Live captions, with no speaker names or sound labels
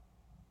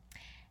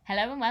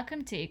Hello and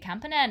welcome to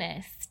Camp in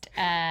Earnest.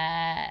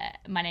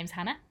 My name's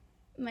Hannah.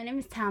 My name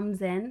is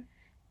Tamsin.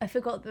 I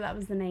forgot that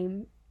was the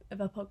name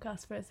of our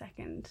podcast for a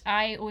second.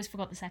 I always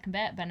forgot the second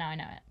bit, but now I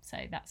know it, so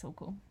that's all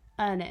cool.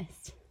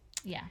 Earnest.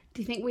 Yeah.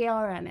 Do you think we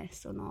are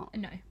earnest or not?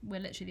 No, we're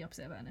literally the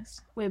opposite of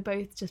earnest. We're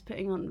both just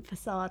putting on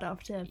facade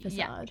after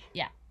facade.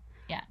 Yeah.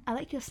 I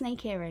like your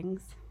snake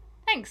earrings.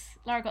 Thanks.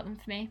 Laura got them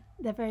for me.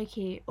 They're very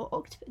cute.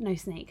 Or no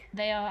snake.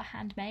 They are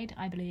handmade,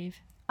 I believe.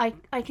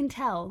 I can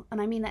tell,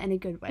 and I mean that in a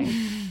good way.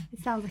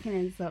 It sounds like an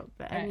insult,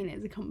 but I mean it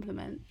as a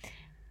compliment.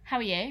 How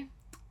are you?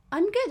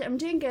 I'm good. I'm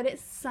doing good.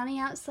 It's sunny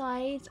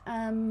outside,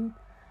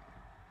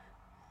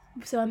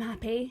 so I'm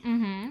happy.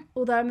 Mm-hmm.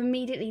 Although I'm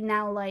immediately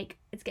now like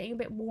it's getting a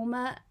bit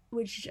warmer,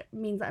 which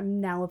means that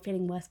I'm now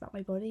feeling worse about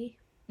my body.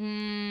 Do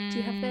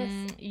you have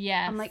this?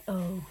 Yeah. I'm like,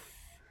 oh,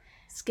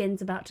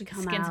 skin's about to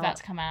come out. Skin's about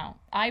to come out.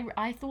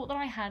 I thought that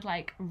I had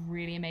like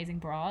really amazing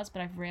bras,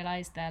 but I've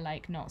realised they're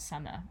like not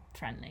summer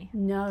friendly.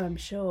 No, I'm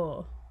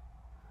sure.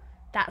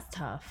 That's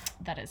tough.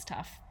 That is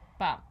tough.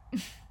 But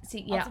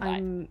See, yeah,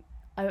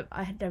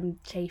 I had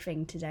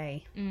chafing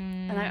today,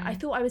 and I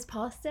thought I was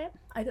past it.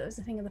 I thought it was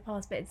a thing of the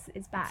past, but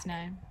it's back.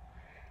 No.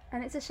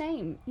 And it's a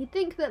shame. You'd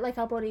think that like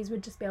our bodies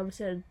would just be able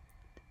to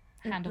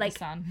Handle like the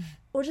sun.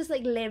 or just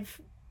like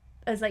live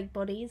as like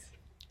bodies.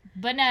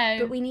 But no.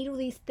 But we need all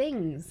these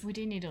things. We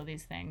do need all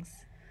these things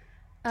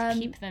to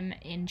keep them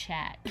in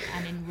check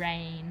and in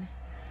reign.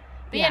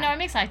 But yeah, no,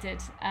 I'm excited.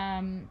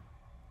 I'm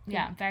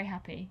very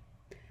happy.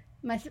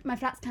 My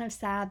flat's kind of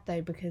sad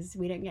though because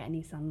we don't get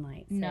any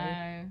sunlight. So.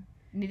 No,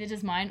 neither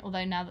does mine.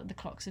 Although now that the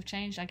clocks have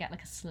changed, I get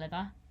like a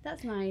sliver.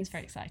 That's nice. It's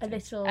very exciting. A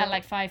little at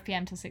like 5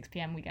 p.m. till 6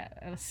 p.m. we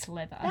get a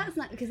sliver. That's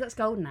nice because that's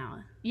golden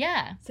hour.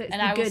 Yeah. So it's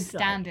and the I will good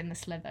stand in the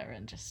sliver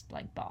and just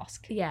like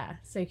bask. Yeah,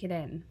 soak it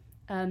in.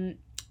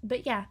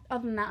 But yeah,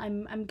 other than that,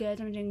 I'm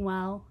good. I'm doing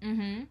well.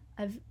 Mm-hmm.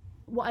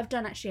 What I've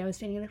done actually, I was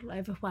feeling a little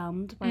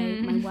overwhelmed by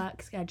my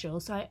work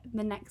schedule. So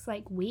the next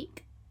like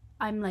week,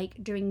 I'm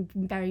like doing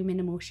very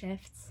minimal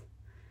shifts.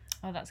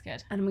 Oh, that's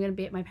good. And I'm going to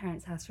be at my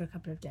parents' house for a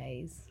couple of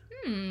days.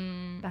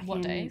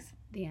 What days?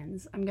 The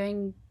ends. I'm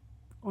going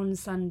on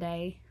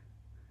Sunday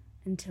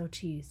until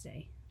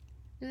Tuesday.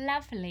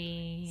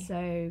 Lovely.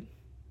 So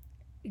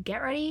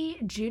get ready,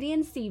 Judy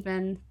and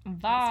Stephen.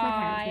 Vibes. That's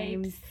my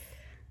parents'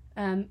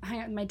 names. Hang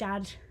out with my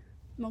dad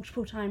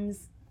multiple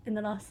times in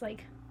the last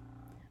like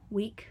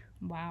week.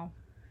 Wow.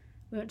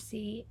 We went to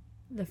see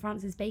the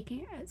Francis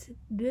Bacon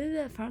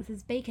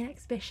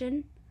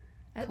exhibition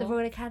at the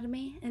Royal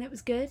Academy, and it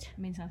was good. It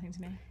means nothing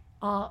to me.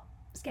 Art,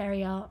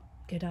 scary art,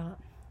 good art.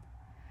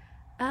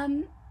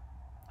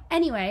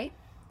 Anyway,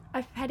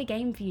 I've prepared a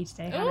game for you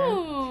today, Hannah.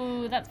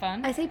 Ooh, that's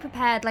fun. I say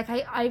prepared, like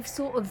I've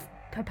sort of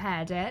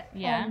prepared it.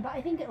 Yeah. But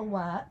I think it'll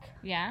work.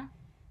 Yeah.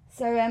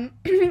 So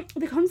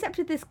the concept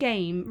of this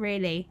game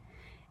really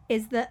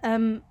is that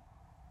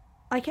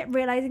I kept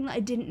realising that I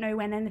didn't know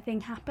when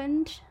anything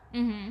happened.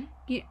 Mm-hmm.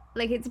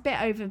 It's a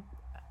bit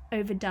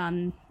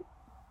overdone,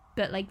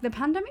 but like the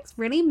pandemic's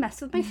really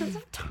messed with my sense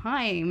of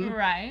time.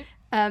 Right.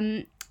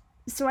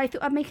 So I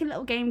thought I'd make a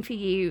little game for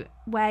you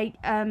where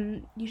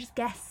you just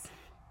guess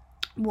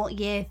what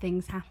year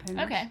things happened.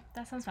 Okay,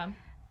 that sounds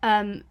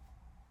fun.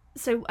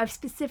 So I've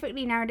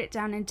specifically narrowed it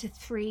down into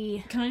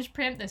 3. Can I just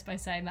preempt this by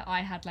saying that I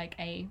had like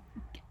a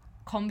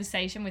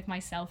conversation with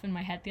myself in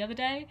my head the other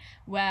day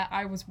where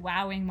I was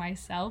wowing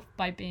myself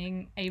by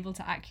being able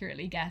to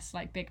accurately guess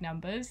like big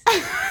numbers.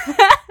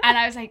 And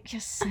I was like, you're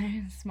so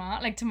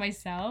smart, like to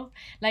myself.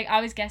 Like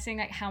I was guessing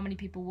like how many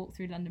people walk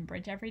through London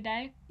Bridge every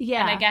day. Yeah.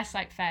 And I guess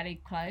like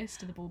fairly close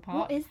to the ballpark.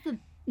 What is the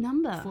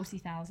number?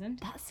 40,000.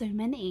 That's so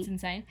many. It's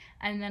insane.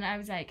 And then I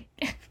was like,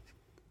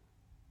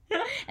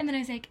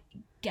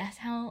 guess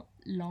how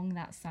long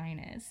that sign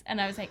is.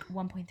 And I was like,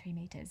 1.3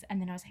 meters. And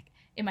then I was like,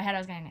 in my head I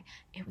was going like,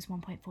 it was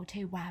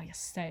 1.42. Wow, you're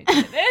so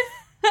good at this.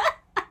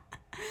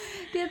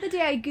 The other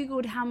day I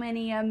googled how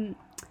many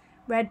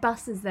red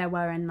buses there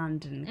were in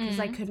London because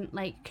I couldn't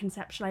like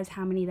conceptualize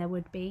how many there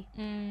would be.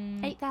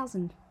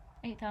 8,000.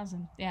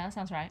 8,000. Yeah, that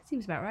sounds right.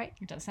 Seems about right.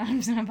 It does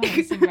sound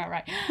about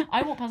right.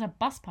 I walked past a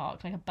bus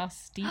park, like a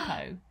bus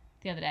depot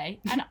the other day,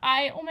 and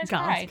I almost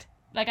cried.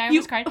 Like I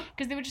almost cried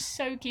because they were just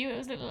so cute. It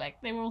was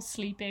like they were all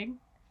sleeping.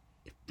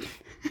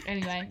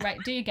 Anyway, right,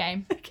 do your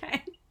game.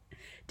 Okay.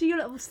 Do your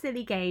little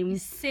silly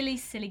games. Silly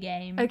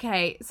game.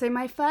 Okay, so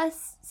my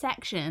first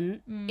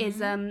section is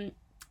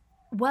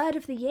word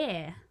of the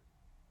year.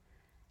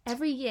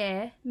 Every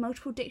year,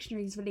 multiple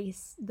dictionaries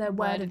release the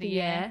word of the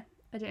year.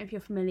 I don't know if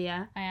you're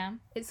familiar. I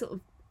am. It's sort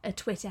of a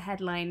Twitter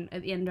headline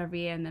at the end of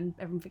every year and then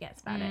everyone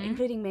forgets about it,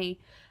 including me.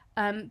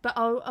 But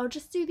I'll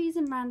just do these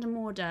in random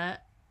order.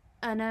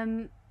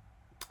 And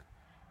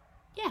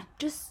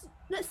just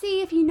let's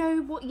see if you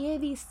know what year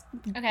these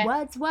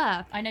words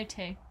were. I know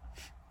 2.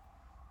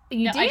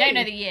 You do? I don't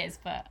know the years,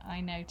 but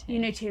I know 2. You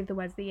know 2 of the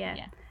words of the year?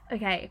 Yeah.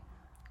 Okay.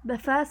 The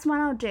first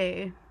one I'll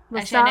do...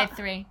 I know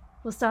 3.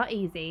 We'll start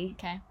easy.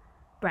 Okay.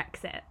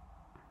 Brexit.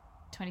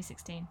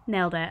 2016.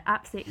 Nailed it.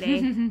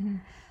 Absolutely.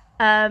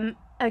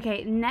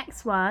 Okay,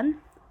 next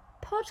one.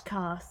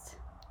 Podcast.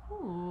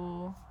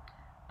 Ooh.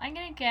 I'm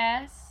going to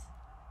guess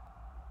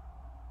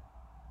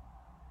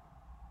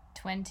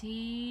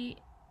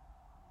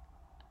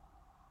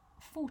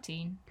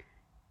 2014.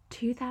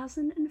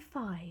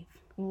 2005.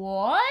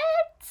 What?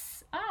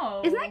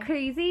 Oh. Isn't that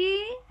crazy?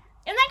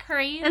 Isn't that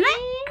crazy? Isn't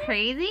that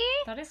crazy?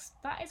 That is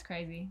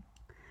crazy.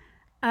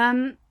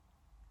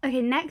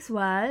 Okay, next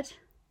word.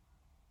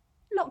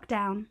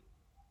 Lockdown.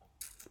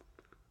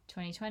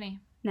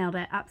 2020. Nailed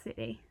it,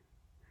 absolutely.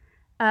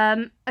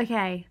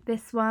 Okay,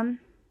 this one.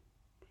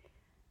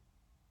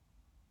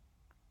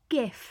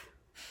 GIF.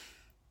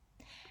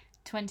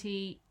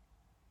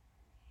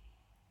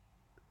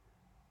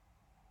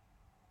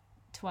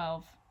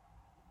 2012.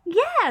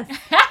 Yes.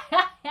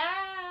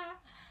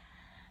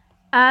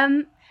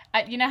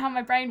 You know how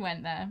my brain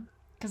went there?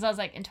 Because I was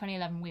like, in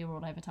 2011, we were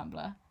all over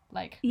Tumblr.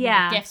 Like,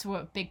 yeah, GIFs were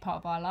a big part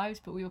of our lives,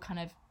 but we were kind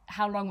of,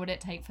 how long would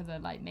it take for the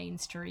like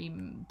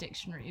mainstream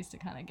dictionaries to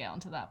kind of get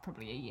onto that?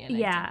 Probably a year later.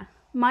 Yeah.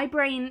 My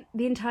brain,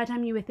 the entire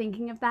time you were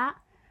thinking of that,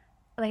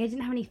 like I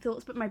didn't have any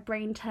thoughts, but my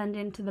brain turned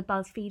into the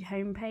BuzzFeed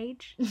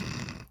homepage.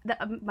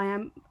 that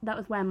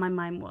was where my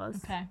mind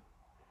was. Okay.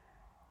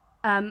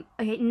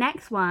 Okay,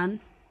 next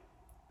one.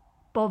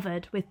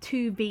 Bothered with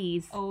 2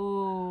 V's.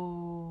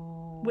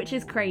 Oh. Which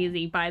is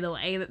crazy, by the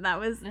way, that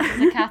was... This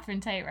is a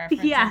Catherine Tate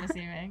reference, yeah. I'm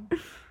assuming.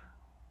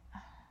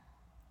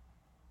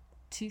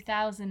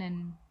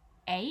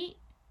 2008?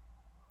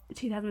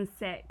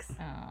 2006.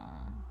 Oh.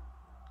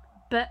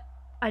 But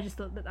I just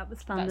thought that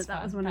was fun,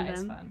 that was one of them.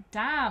 That is fun.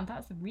 Damn,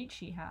 that's the reach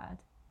she had.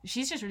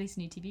 She's just released a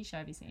new TV show,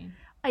 have you seen?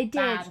 I did.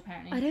 Bad,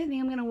 apparently. I don't think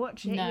I'm going to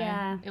watch it, no,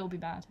 yeah. It'll be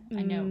bad.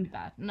 I know it'll be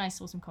bad. And I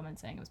saw some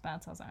comments saying it was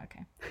bad, so I was like,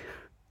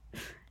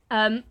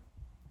 okay.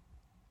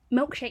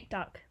 Milkshake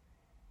duck.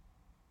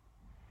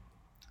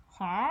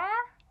 Huh?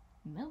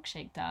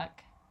 Milkshake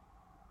duck?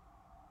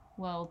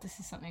 Well, this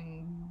is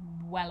something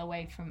well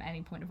away from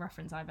any point of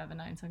reference I've ever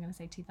known, so I'm going to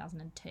say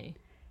 2002.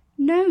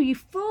 No, you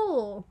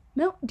fool!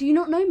 Do you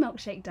not know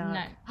Milkshake duck?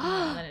 No, I don't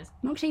know what that is.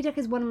 Milkshake duck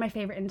is one of my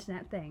favourite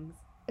internet things.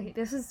 Okay,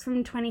 this is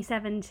from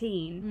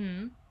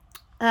 2017.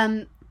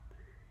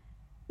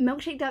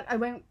 Milkshake duck, I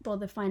won't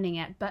bother finding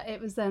it, but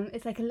it was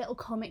it's like a little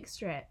comic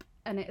strip,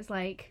 and it's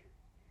like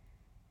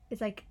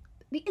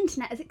the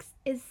internet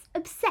is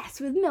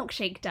obsessed with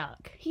Milkshake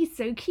duck. He's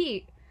so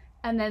cute.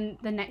 And then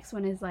the next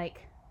one is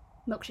like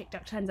Milkshake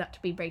duck turns out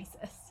to be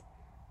racist,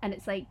 and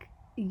it's like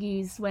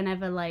used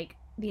whenever like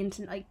the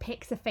internet like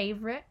picks a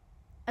favourite,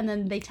 and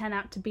then they turn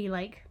out to be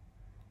like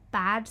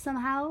bad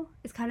somehow.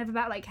 It's kind of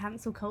about like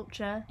cancel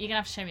culture. You're gonna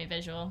have to show me a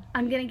visual.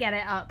 I'm gonna get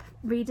it up.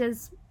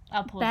 Readers,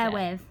 I'll pause bear it.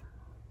 with.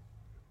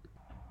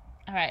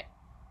 All right,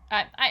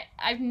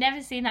 I've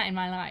never seen that in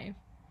my life.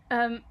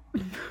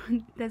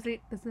 There's a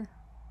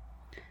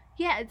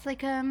yeah, it's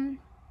like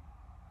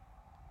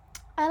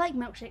I like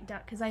Milkshake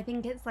duck because I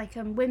think it's like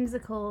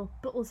whimsical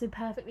but also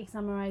perfectly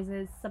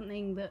summarises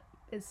something that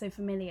is so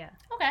familiar.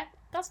 Okay,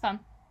 that's fun.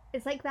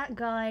 It's like that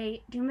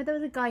guy. Do you remember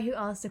there was a guy who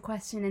asked a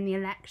question in the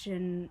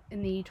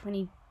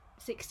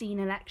 2016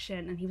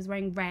 election, and he was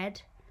wearing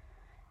red,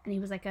 and he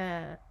was like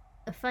a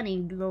funny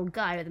little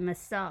guy with a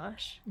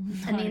moustache,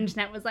 and the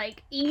internet was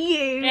like,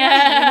 "You," like,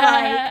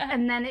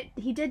 and then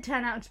he did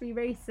turn out to be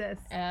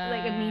racist,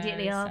 like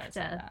immediately after.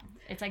 Like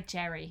it's like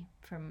Jerry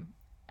from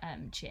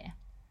Cheer.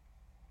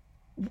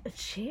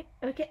 Cheer?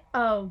 Okay.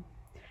 Oh.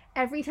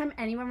 Every time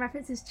anyone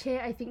references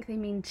Cheer, I think they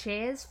mean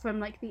Cheers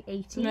from like the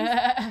 80s.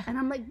 And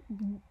I'm like,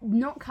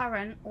 not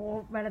current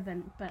or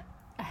relevant, but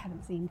I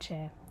haven't seen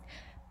Cheer.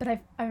 But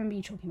I remember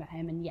you talking about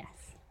him, and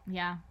yes.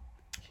 Yeah.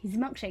 He's a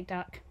milkshake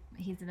duck.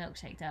 He's a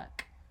milkshake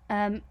duck.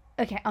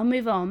 Okay, I'll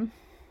move on.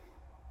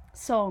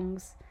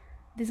 Songs.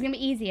 This is going to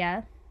be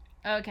easier.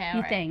 Okay,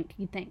 all right.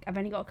 You think. I've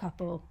only got a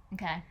couple.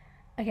 Okay.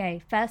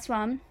 Okay, first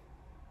one.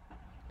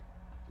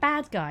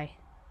 Bad Guy.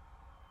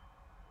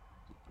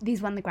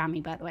 These won the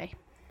Grammy, by the way.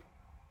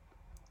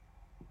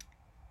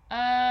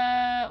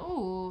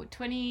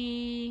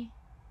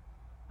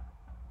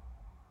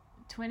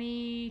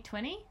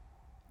 2020?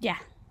 Yeah.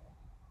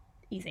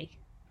 Easy.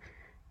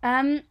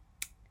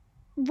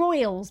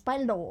 Royals by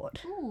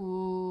Lorde.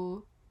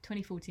 Ooh,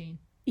 2014.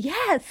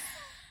 Yes!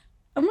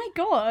 Oh my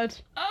god.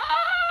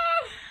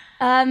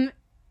 Ah!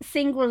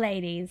 Single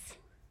Ladies.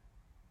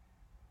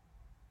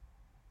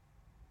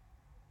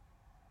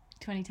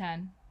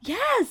 2010.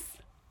 Yes!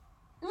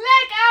 Look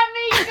at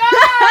me go!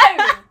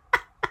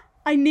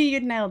 I knew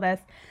you'd nail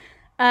this.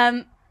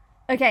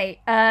 Okay,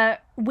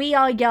 We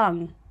Are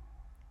Young.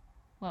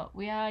 Well,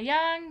 we are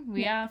young,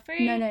 we are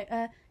free. No,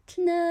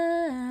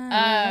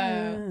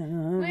 tonight.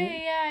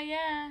 We are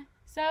young,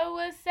 so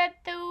we'll set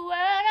the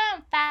world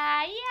on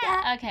fire.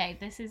 Yeah. Okay,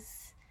 this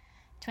is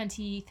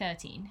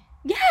 2013.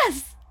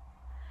 Yes!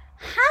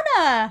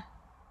 Hannah!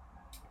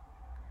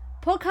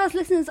 Podcast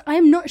listeners, I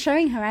am not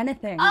showing her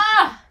anything.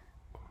 Ah!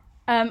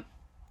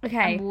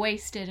 Okay. I'm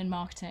wasted in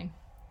marketing.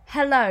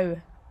 Hello,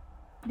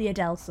 the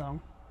Adele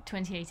song.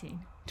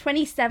 2018.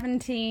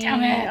 2017.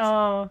 Damn it.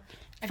 Oh.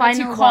 I got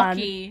Final too one.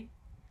 cocky.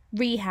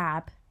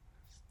 Rehab.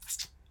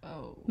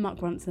 Oh. Mark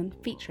Ronson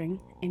featuring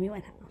Amy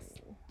Winehouse.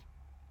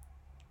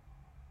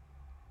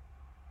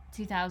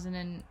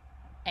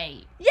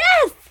 2008.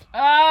 Yes!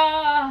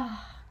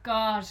 Ah!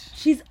 God.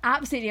 She's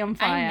absolutely on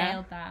fire. I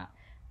nailed that.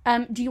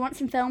 Do you want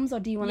some films or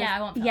do you want? Yeah,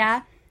 I want films.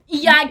 Yeah.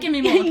 Yeah, give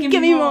me more.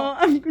 Give me more.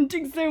 I'm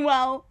doing so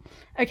well.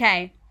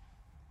 Okay.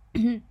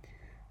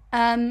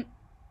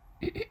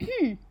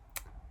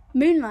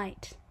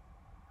 Moonlight.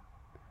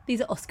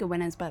 These are Oscar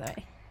winners, by the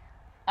way.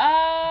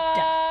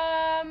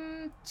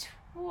 I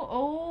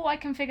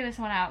can figure this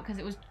one out because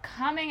it was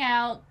coming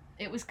out.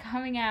 It was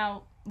coming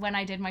out when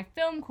I did my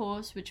film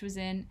course, which was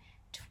in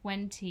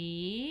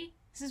 20.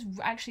 This is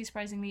actually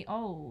surprisingly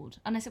old,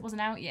 unless it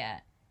wasn't out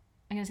yet.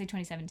 I'm gonna say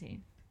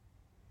 2017.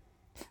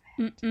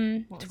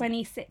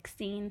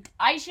 2016.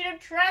 I should have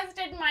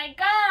trusted my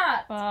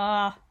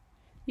gut.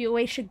 You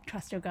always should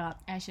trust your gut.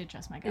 I should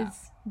trust my gut.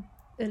 It's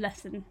a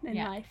lesson in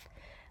life.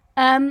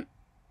 The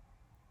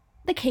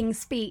King's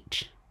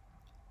Speech,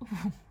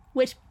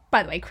 which,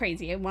 by the way,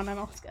 crazy, it won an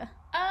Oscar.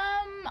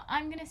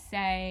 I'm gonna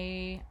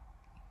say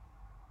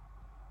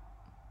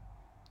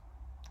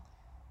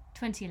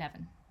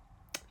 2011.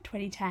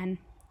 2010,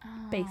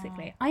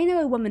 basically. I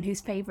know a woman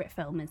whose favourite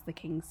film is The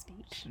King's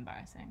Speech.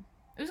 Embarrassing.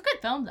 It was a good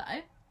film, though.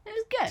 It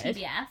was good.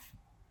 TBF.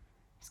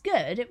 It's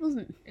good. It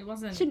wasn't.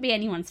 Shouldn't be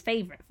anyone's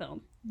favourite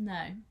film.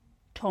 No.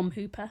 Tom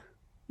Hooper.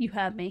 You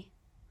heard me.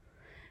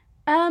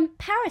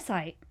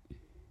 Parasite.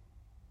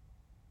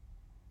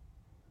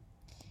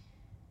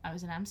 I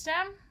was in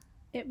Amsterdam.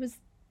 It was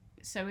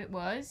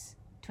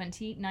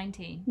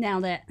 2019.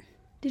 Nailed it.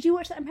 Did you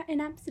watch that in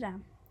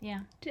Amsterdam?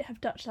 Yeah. Did it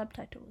have Dutch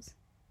subtitles?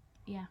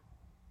 Yeah.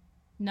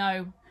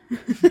 No.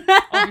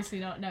 Obviously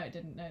not. No, it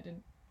didn't.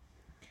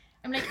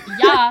 I'm like,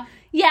 yeah.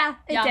 Yeah,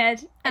 it Yeah,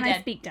 did. And it I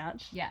did. speak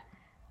Dutch. Yeah.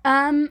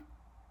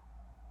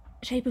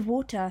 Shape of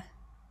Water.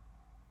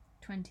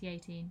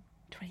 2018.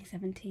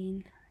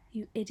 2017.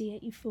 You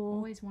idiot, you fool.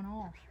 Always one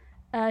off.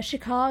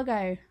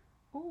 Chicago.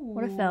 Ooh.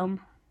 What a film.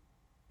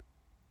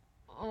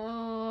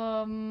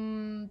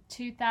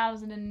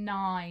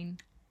 2009.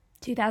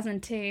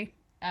 2002.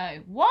 Oh,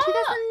 what?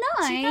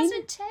 2009?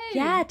 2002?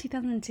 Yeah,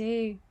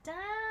 2002.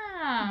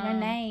 Damn.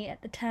 Renee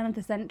at the turn of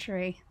the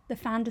century. The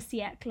fin de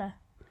siècle.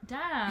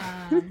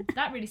 Damn.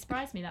 That really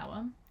surprised me, that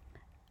one.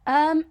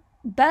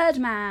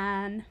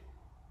 Birdman.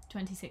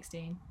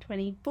 2016.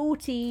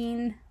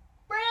 2014.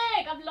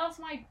 Frick! I've lost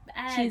my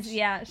edge.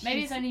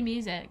 Maybe it's only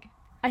music.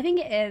 I think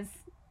it is.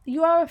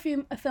 You are a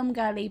film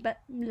girly, but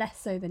less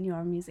so than you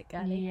are a music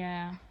girly.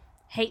 Yeah.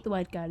 Hate the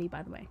word girly,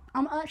 by the way.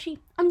 I'm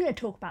going to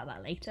talk about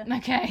that later.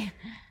 Okay.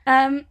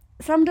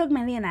 Slumdog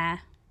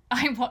Millionaire.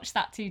 I watched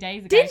that 2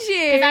 days ago. Did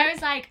you? Because I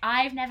was like,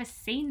 I've never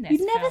seen this.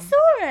 You never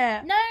saw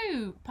it?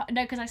 No,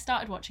 because I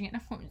started watching it and I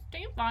thought it was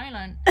too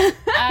violent.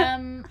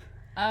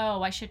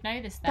 I should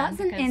know this then. That's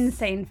an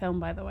insane film,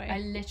 by the way. I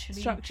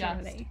literally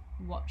Structurally. just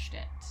watched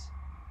it.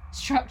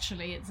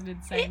 Structurally, it's an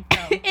insane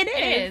film. It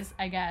is,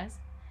 I guess.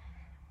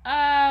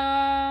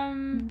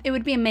 It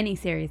would be a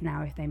mini-series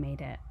now if they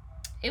made it.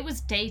 It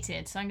was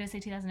dated, so I'm going to say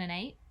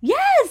 2008.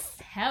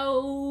 Yes!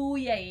 Hell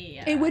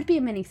yeah. It would be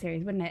a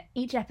mini-series, wouldn't it?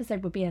 Each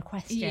episode would be a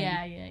question.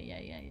 Yeah.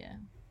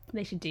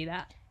 They should do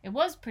that. It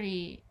was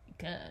pretty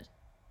good.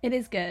 It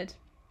is good.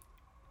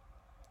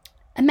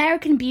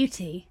 American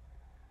Beauty.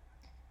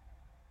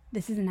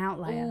 This is an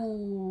outlier.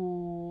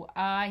 Ooh,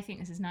 I think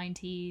this is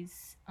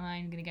 90s.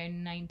 I'm going to go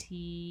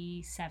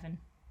 97.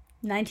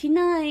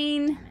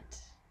 99. Damn it.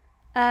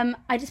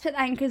 I just put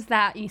that in because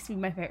that used to be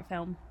my favourite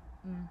film.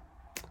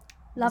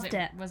 Loved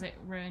it. Was it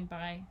ruined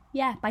by?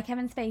 Yeah, by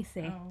Kevin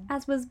Spacey. Oh.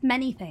 As was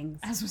many things.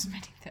 As was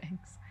many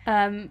things.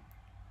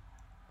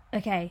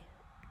 Okay,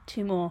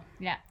 2 more.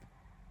 Yeah.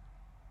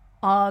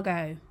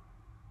 Argo.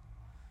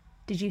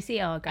 Did you see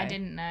Argo? I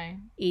didn't know.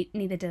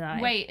 Neither did I.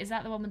 Wait, is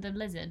that the one with the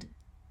lizard?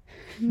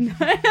 No.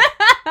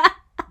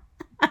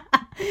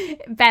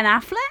 Ben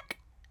Affleck?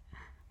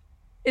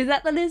 Is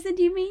that the lizard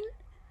you mean?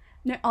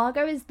 No,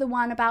 Argo is the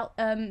one about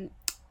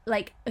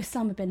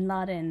Osama bin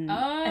Laden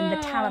and the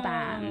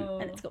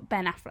Taliban, and it's got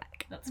Ben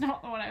Affleck. That's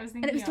not the one I was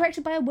thinking. And it was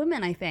directed by a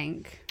woman, I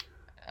think.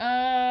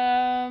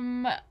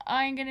 I'm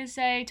gonna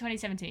say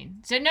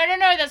 2017. So no,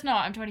 that's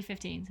not. I'm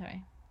 2015.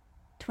 Sorry.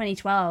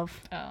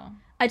 2012. Oh.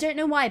 I don't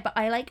know why, but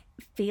I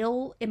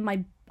feel in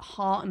my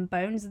heart and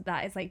bones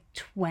that it's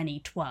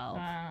 2012.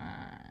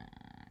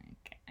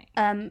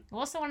 Okay.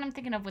 What's the one I'm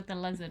thinking of with the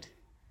lizard?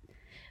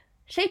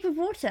 Shape of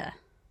Water.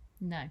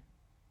 No.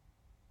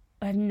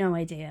 I have no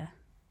idea.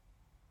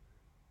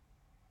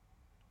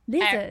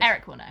 Lizard.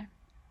 Eric will know.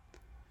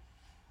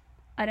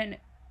 I don't know.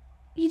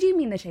 You do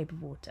mean The Shape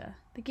of Water?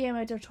 The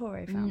Guillermo del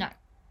Toro film?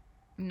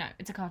 No,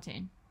 it's a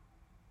cartoon.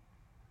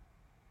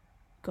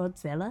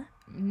 Godzilla?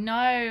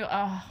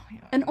 No.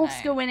 An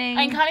Oscar-winning...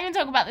 I can't even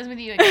talk about this with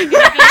you again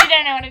because I clearly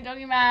don't know what I'm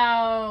talking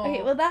about.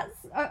 Okay, well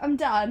I'm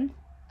done.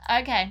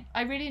 Okay,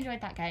 I really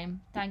enjoyed that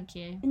game. Thank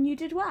you. And you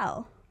did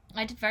well.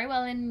 I did very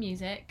well in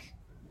music.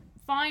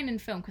 Fine in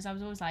film because I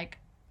was always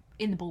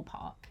in the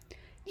ballpark.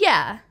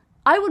 Yeah,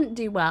 I wouldn't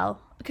do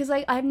well because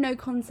I have no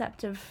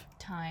concept of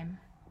time.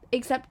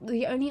 Except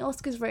the only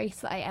Oscars race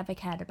that I ever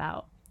cared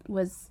about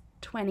was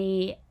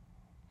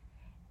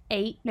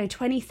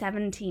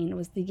 2017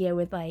 was the year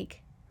with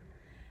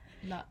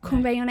Call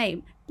Me By Your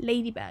Name,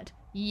 Lady Bird,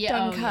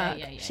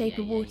 Dunkirk, Shape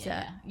of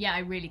Water. Yeah, I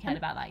really cared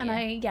about that. And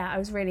I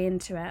was really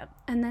into it.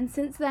 And then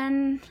since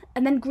then,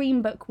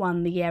 Green Book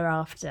won the year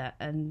after,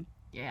 and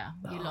yeah,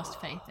 you lost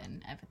faith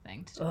in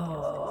everything to do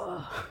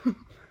with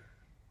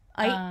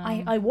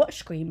I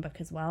watched Green Book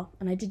as well,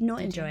 and I did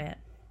not enjoy it.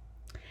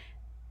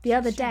 The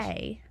other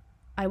day,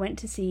 I went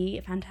to see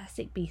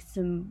Fantastic Beasts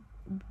and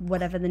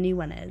whatever the new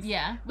one is.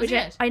 Yeah, which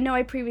I know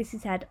I previously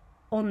said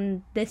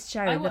on this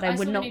show that I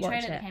would not watch it. I saw the new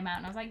trailer that came out,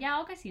 and I was like, yeah,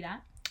 I'll go see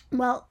that.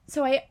 Well,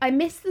 so I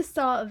missed the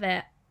start of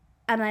it,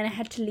 and then I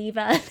had to leave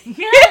early.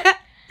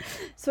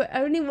 So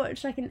I only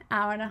watched like an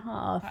hour and a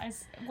half.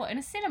 What, in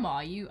a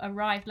cinema? You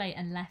arrived late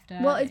and left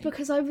early? Well, it's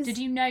because I was... Did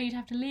you know you'd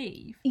have to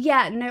leave?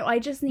 Yeah, no, I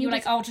just needed... You were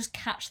like, I'll just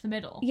catch the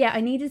middle. Yeah,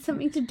 I needed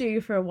something to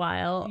do for a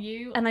while.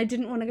 And I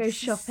didn't want to go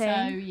shopping.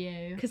 So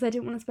you. Because I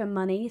didn't want to spend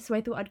money, so I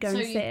thought I'd go and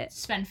sit. So you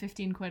spend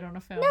 15 quid on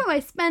a film? No,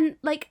 I spent,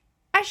 like...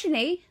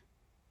 Actually,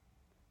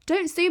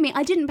 don't sue me,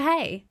 I didn't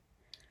pay.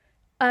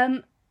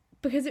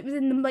 Because it was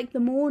in the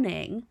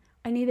morning.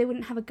 I knew they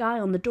wouldn't have a guy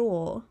on the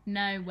door.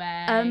 No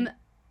way.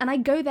 And I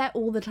go there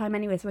all the time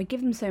anyway, so I give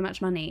them so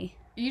much money.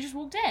 You just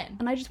walked in?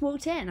 And I just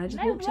walked in. I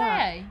just walked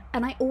way. up.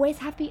 And I always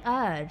have the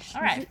urge.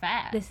 All right,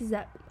 fair. This is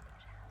a...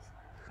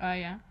 Oh,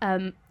 yeah?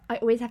 I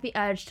always have the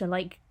urge to,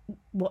 like,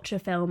 watch a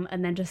film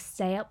and then just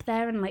stay up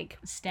there and, like,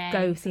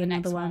 go see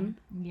another one.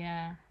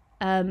 Yeah.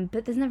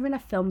 But there's never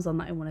enough films on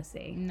that I want to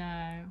see.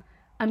 No.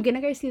 I'm going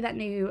to go see that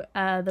new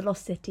The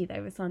Lost City,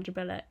 though, with Sandra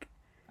Bullock.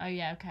 Oh,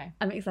 yeah, okay.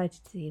 I'm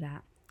excited to see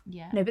that.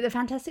 Yeah. No, but the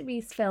Fantastic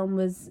Beasts film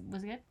was...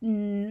 Was it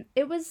good?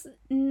 It was...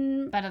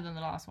 better than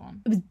the last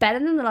one. It was better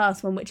than the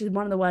last one, which is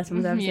one of the worst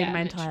ones I've ever seen in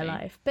my literally. entire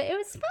life. But it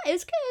was fun. It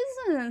was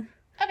good.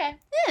 Okay.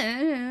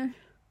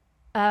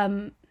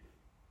 Yeah.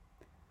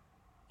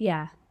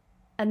 Yeah.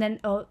 And then...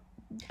 Also,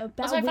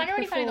 I find it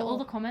really funny that all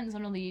the comments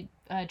on all the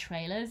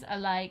trailers are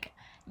like,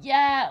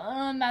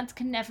 yeah, Mads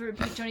can never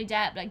beat Johnny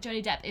Depp. Like,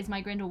 Johnny Depp is my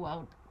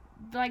Grindelwald.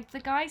 Like, the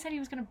guy said he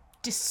was going to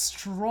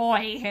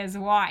destroy his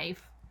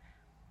wife.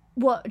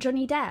 What,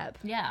 Johnny Depp?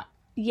 Yeah.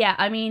 Yeah,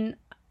 I mean,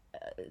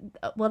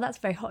 well, that's a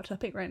very hot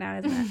topic right now,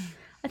 isn't it?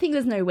 I think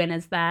there's no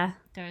winners there.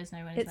 There is no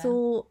winners It's there.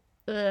 all...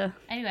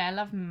 Anyway, I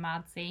love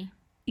Madsy.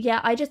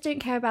 Yeah, I just don't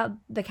care about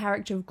the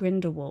character of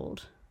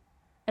Grindelwald.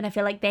 And I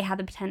feel like they had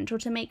the potential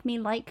to make me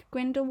like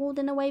Grindelwald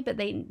in a way, but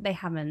they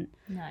haven't.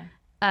 No.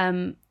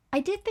 I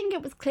did think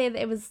it was clear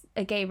that it was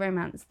a gay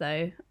romance,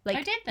 though. Like,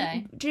 oh, did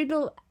they? Jude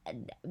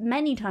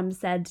many times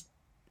said,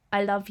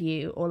 I love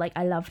you, or like,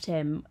 I loved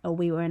him, or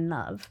we were in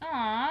love.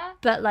 Aww.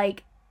 But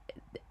like,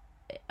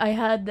 I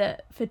heard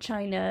that for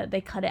China,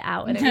 they cut it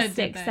out and it was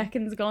 6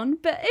 seconds gone.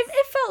 But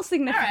it felt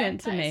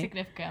significant to me.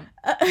 Significant.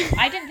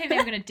 I didn't think they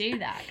were going to do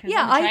that, because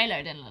the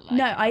trailer didn't look like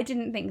No, it. I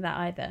didn't think that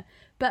either.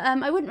 But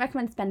I wouldn't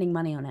recommend spending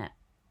money on it.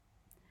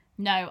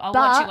 No, I'll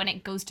watch it when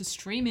it goes to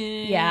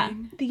streaming. Yeah.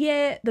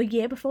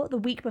 The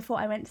week before,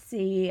 I went to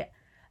see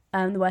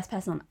The Worst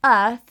Person on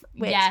Earth,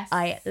 which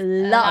I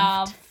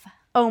loved.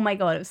 Oh my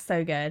god, it was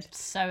so good.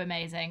 So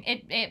amazing.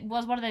 It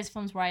was one of those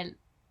films where I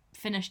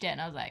finished it and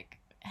I was like,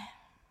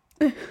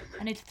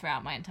 I need to throw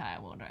out my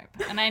entire wardrobe.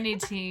 And I need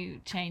to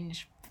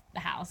change the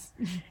house.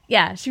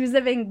 Yeah, she was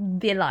living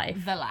the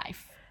life. The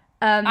life.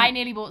 I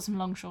nearly bought some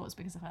long shorts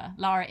because of her.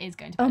 Lara is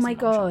going to buy some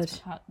long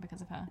shorts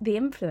because of her. The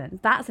influence.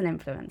 That's an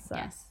influencer.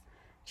 Yes.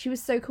 She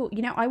was so cool.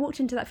 You know, I walked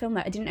into that film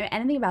though. I didn't know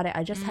anything about it.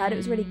 I just heard it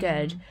was really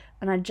good.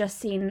 And I'd just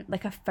seen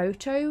like a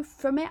photo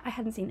from it. I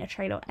hadn't seen a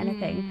trailer or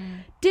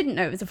anything. Didn't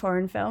know it was a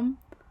foreign film.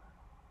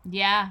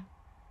 Yeah.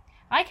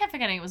 I kept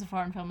forgetting it was a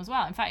foreign film as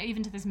well. In fact,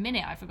 even to this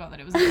minute, I forgot that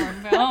it was a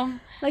foreign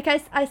film. Like,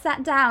 I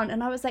sat down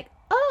and I was like,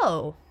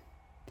 oh,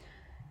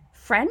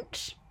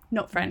 French?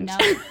 Not French.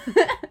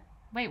 No.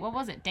 Wait, what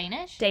was it?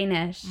 Danish?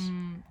 Danish.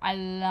 I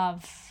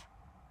love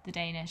the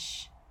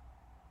Danish.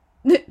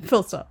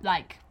 Full stop.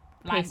 Like,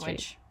 language.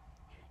 Pastry.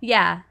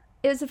 Yeah,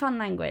 it was a fun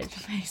language.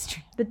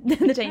 Pastry. The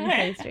Danish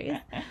pastries.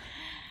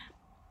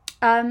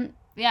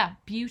 Yeah,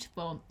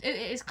 beautiful.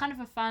 It's kind of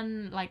a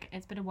fun, like,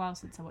 it's been a while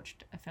since I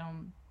watched a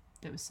film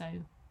that was so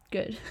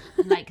good.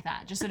 like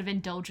that, just sort of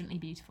indulgently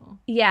beautiful.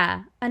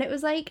 Yeah, and it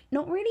was like,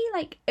 not really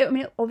like, I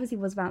mean, it obviously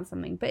was about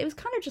something, but it was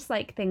kind of just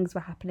like things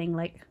were happening,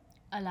 like...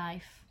 A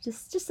life.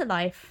 Just a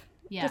life.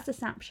 Yeah. Just a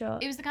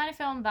snapshot. It was the kind of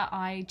film that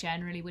I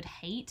generally would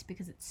hate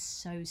because it's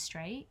so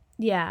straight.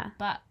 Yeah.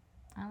 But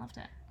I loved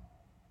it.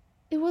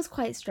 It was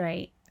quite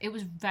straight. It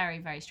was very,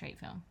 very straight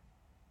film.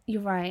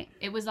 You're right.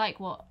 It was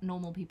like what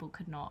normal people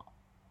could not...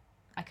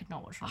 I could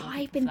not watch normal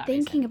people. I've been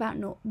thinking about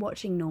not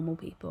watching Normal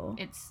People.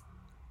 It's...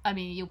 I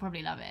mean, you'll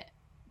probably love it.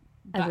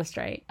 As a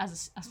straight.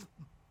 Just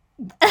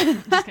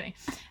kidding.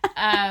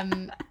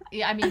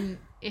 Yeah, I mean,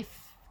 if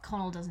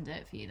Connell doesn't do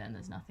it for you, then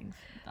there's nothing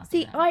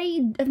See, there.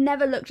 I have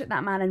never looked at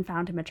that man and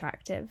found him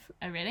attractive.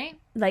 Oh, really?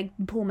 Like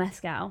Paul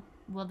Mescal.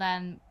 Well,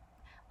 then,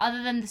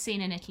 other than the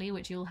scene in Italy,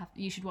 which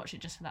you should watch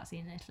it just for that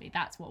scene in Italy.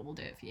 That's what will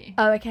do it for you.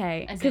 Oh,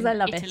 okay. Because I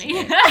love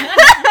Italy.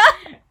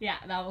 Yeah,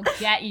 that will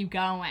get you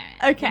going.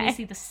 Okay. When you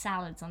see the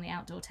salads on the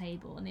outdoor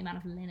table and the amount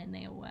of linen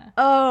they all wear.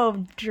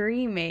 Oh,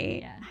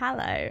 dreamy. Yeah.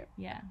 Hello.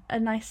 Yeah. A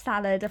nice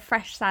salad, a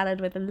fresh salad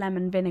with a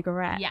lemon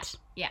vinaigrette.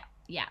 Yeah.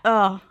 Yeah.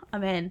 Oh,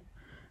 I'm in.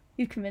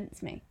 You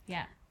convinced me.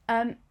 Yeah.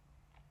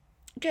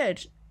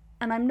 Good.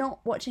 And I'm not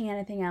watching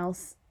anything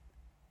else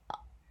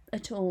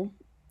at all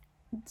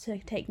to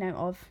take note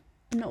of.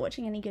 I'm not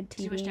watching any good TV.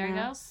 Do you watch Dairy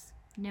now. Girls?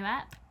 New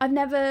app? I've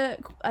never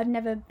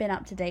been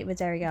up to date with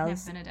Dairy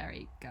Girls. I've never been a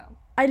Dairy Girl.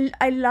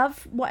 I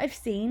love what I've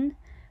seen,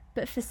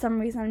 but for some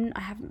reason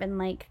I haven't been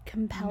like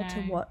compelled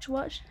to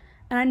watch.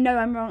 And I know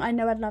I'm wrong. I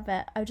know I'd love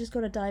it. I've just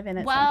got to dive in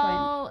at some point.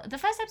 Well, the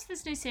first episode of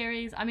this new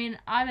series, I mean,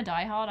 I'm a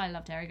diehard. I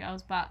love Dairy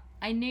Girls, but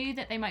I knew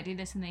that they might do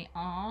this, and they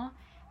are.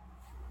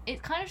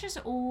 It's kind of just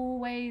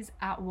always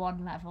at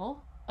one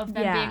level of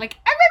them being like,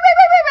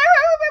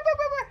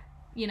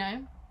 you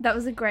know? That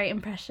was a great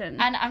impression.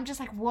 And I'm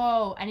just like,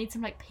 whoa, I need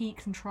some like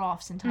peaks and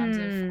troughs in terms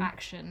of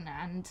action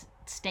and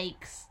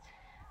stakes.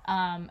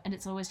 And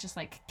it's always just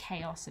like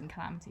chaos and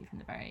calamity from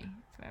the very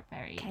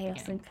chaos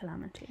beginning. and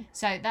calamity.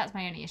 So that's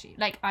my only issue.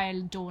 Like, I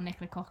adore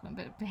Nicola Coughlan,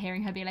 but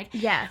hearing her be like,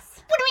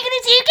 yes, what are we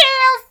gonna do,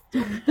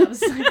 girls? That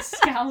was like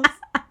scowls.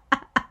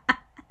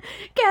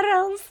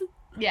 Girls.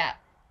 Yeah.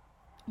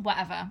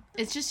 Whatever.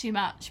 It's just too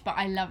much, but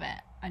I love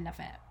it.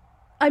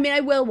 I mean, I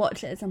will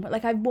watch it at some point.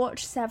 Like, I've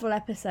watched several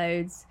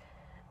episodes,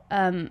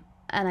 and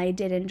I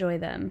did enjoy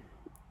them.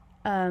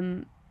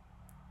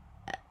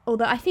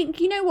 Although I think,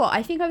 you know what?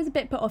 I think I was a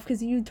bit put off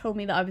because you told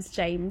me that I was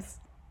James.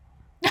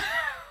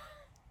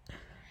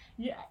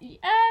 Yeah.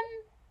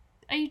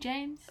 Are you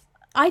James?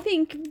 I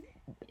think.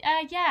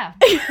 Yeah.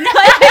 I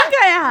think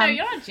I am. No,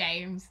 you're not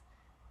James.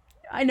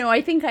 I know.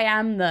 I think I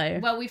am though.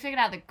 Well, we figured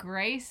out that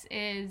Grace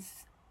is,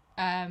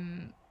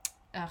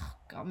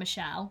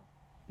 Michelle.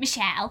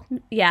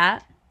 Yeah.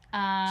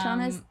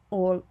 Shauna's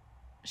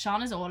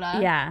Orla.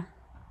 Yeah.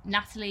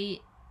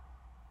 Natalie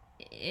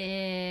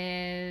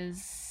is,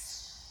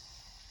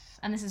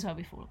 and this is where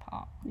we fall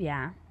apart.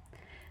 Yeah.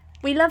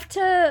 We love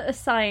to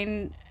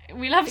assign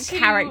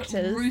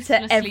characters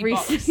to every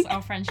box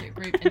our friendship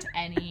group into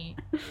any.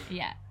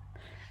 Yeah.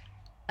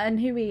 And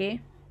who are you?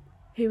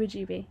 Who would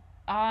you be?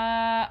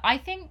 I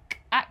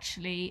think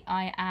actually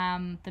I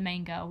am the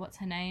main girl. What's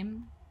her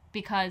name?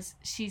 Because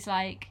she's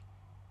like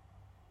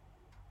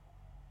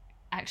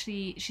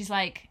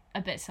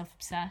a bit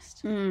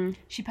self-obsessed.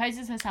 She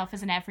poses herself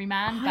as an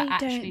everyone, but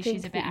actually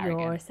she's a bit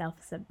arrogant. You're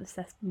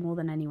self-obsessed more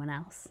than anyone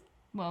else.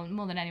 Well,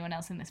 more than anyone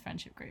else in this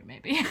friendship group,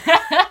 maybe.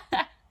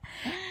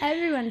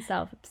 Everyone's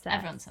self-obsessed.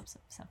 Everyone's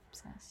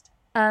self-obsessed.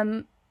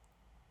 Oh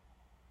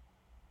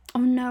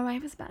no, I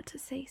was about to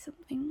say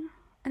something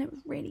and it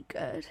was really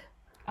good.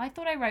 I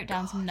thought I wrote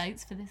down some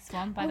notes for this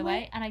one, by the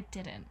way, and I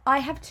didn't. I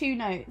have 2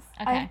 notes.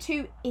 Okay. I have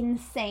 2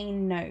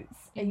 insane notes.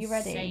 Are you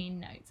ready? Insane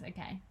notes,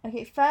 okay.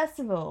 Okay, first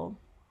of all,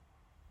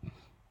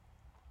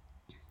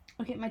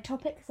 my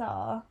topics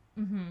are...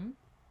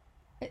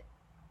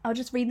 I'll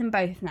just read them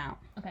both now.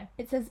 Okay.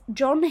 It says,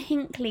 John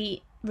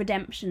Hinckley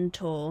Redemption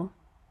Tour.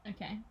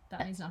 Okay,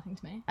 that means nothing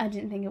to me. I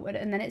didn't think it would.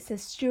 And then it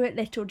says, Stuart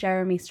Little,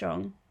 Jeremy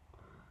Strong.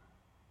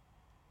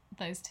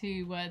 Those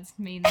 2 words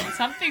mean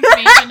something to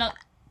me, but not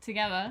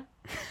together.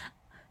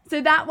 So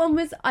that one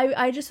was,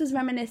 I just was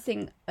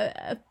reminiscing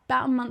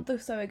about a month or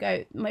so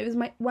ago. It was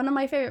one of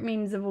my favourite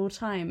memes of all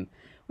time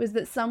was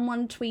that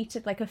someone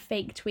tweeted like a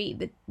fake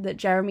tweet that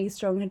Jeremy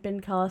Strong had been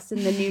cast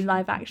in the new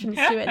live action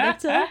Stuart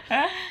Little.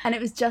 And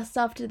it was just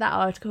after that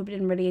article had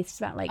been released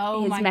about like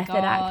his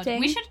method acting.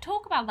 We should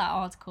talk about that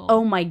article.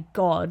 Oh my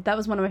god, that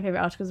was one of my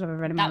favourite articles I've ever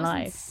read in my life.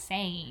 That was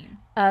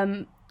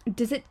insane.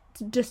 Does it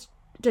just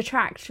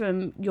detract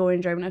from your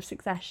enjoyment of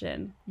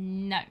Succession?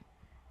 No,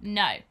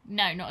 not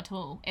at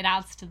all. It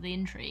adds to the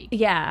intrigue.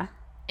 Yeah.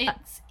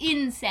 It's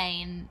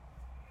insane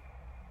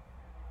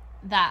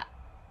that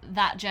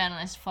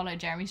journalist followed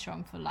Jeremy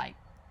Strong for like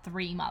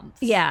 3 months.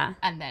 Yeah.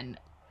 And then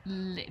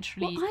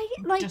literally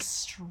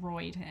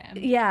destroyed him.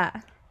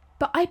 Yeah.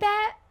 But I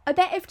bet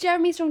if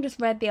Jeremy Strong just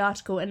read the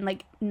article and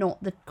like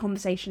not the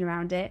conversation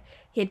around it,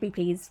 he'd be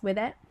pleased with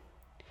it.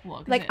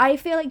 What? Like I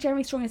feel like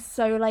Jeremy Strong is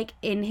so like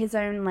in his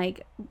own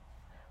like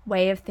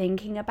way of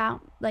thinking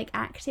about like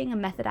acting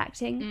and method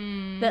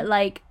acting that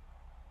like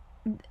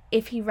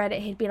if he read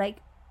it he'd be like,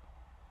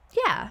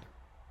 yeah,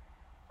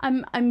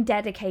 I'm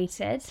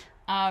dedicated.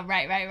 Oh,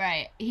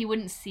 right. He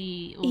wouldn't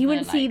see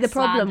the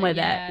problem with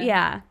it.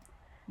 Yeah.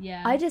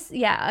 Yeah.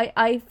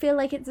 I feel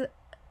like it's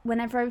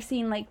whenever I've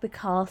seen like the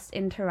cast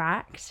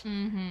interact,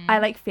 I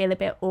like feel a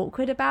bit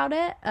awkward about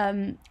it.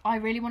 I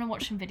really want to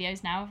watch some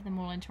videos now of them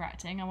all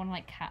interacting. I want to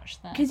like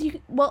catch them. Because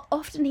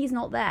often he's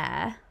not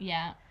there.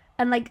 Yeah.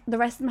 And like the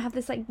rest of them have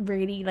this like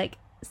really like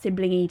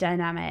sibling-y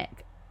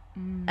dynamic.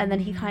 And then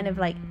he kind of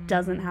like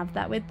doesn't have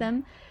that with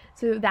them.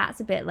 So that's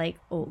a bit like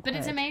awkward. But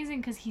it's amazing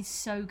because he's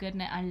so good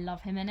in it. I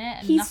love him in it.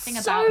 And he's nothing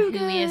so about good.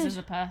 who he is as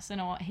a person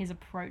or his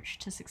approach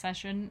to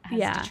Succession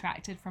has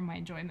detracted from my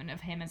enjoyment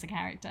of him as a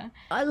character.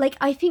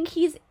 I think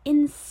he's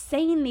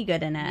insanely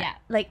good in it. Yeah.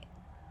 Like,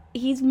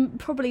 he's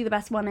probably the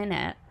best one in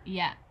it.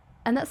 Yeah.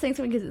 And that's saying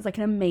something because it's like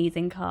an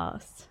amazing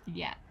cast.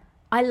 Yeah.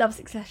 I love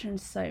Succession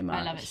so much.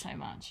 I love it so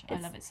much.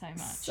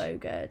 So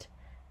good.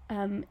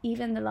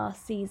 Even the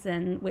last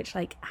season, which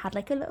like had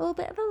like a little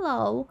bit of a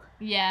lull.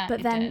 Yeah.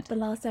 But then the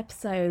last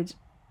episode.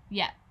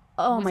 Yeah.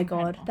 Oh was my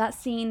incredible. god, that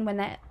scene when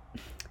they're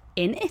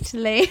in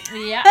Italy.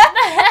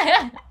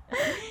 Yeah.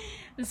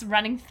 This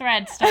running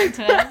thread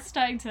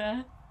starting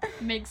to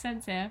make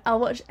sense here. I'll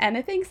watch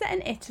anything set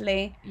in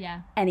Italy.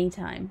 Yeah.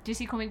 Anytime. Do you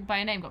see Call Me by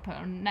Your Name got put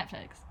on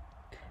Netflix?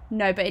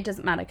 No, but it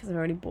doesn't matter because I've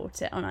already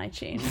bought it on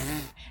iTunes.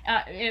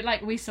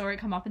 We saw it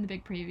come up in the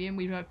big preview and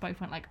we both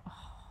went like, oh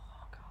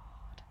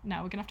god,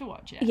 now we're gonna have to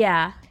watch it.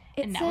 Yeah.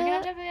 And now we're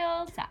gonna have to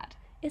feel sad.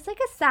 It's like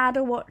a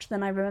sadder watch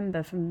than I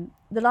remember from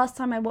the last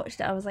time I watched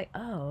it. I was like,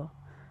 oh,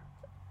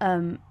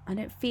 I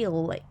don't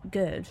feel like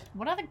good.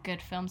 What other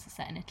good films are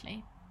set in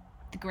Italy?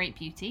 The Great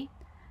Beauty.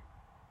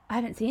 I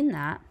haven't seen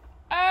that.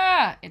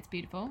 It's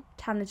beautiful.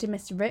 Talented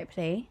Mr.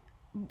 Ripley.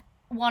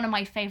 One of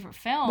my favourite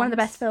films. One of the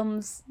best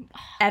films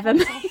ever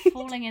It's made.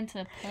 all falling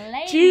into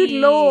place. Jude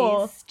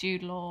Law.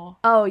 Jude Law.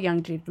 Oh,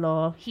 young Jude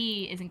Law.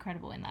 He is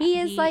incredible in that.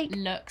 He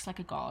looks like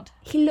a god.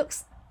 He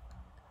looks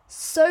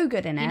so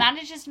good in it. He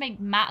manages to make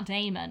Matt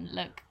Damon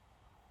look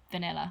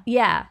vanilla.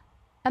 Yeah.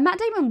 And Matt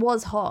Damon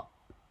was hot.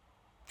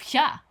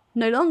 Yeah.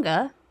 No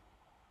longer.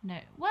 No.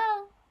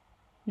 Well,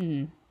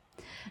 I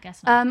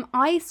guess not.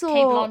 I saw...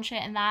 Kate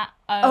Blanchett in that.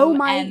 Oh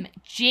my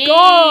OMG.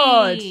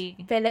 God!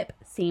 Philip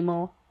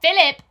Seymour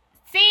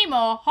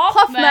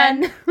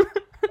Hoffman.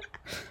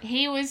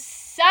 He was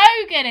so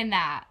good in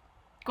that.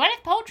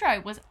 Gwyneth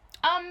Paltrow was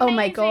amazing. Oh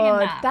my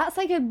God. in that. That's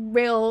like a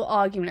real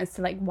argument as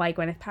to like why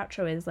Gwyneth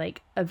Paltrow is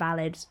like a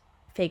valid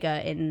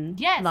figure in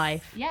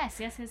life. Yes.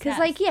 Because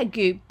like, yeah,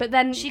 Goop, but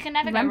then she can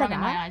never go remember wrong in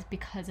my that? eyes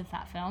because of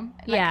that film.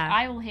 Like, Yeah.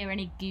 I will hear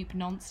any Goop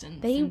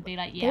nonsense and be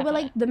like, yeah. They were but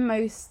like the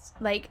most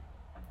like,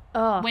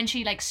 oh. when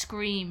she like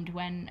screamed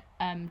when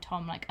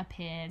Tom like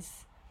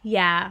appears.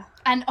 Yeah.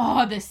 And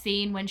the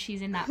scene when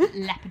she's in that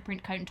leopard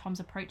print coat and Tom's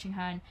approaching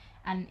her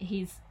and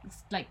he's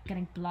like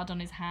getting blood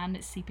on his hand.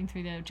 It's seeping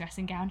through the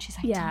dressing gown. She's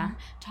like, Yeah.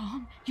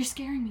 Tom, you're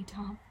scaring me,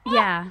 Tom.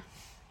 Yeah.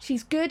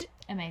 She's good.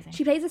 Amazing.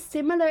 She plays a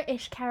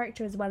similar-ish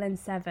character as well in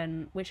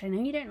Seven, which I know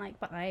you don't like,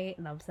 but I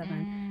love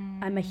Seven.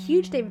 I'm a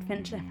huge David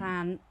Fincher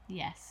fan.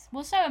 Yes.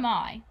 Well, so am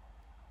I.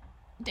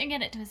 Don't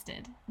get it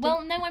twisted.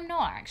 Well, no, I'm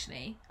not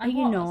actually. Are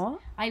you not?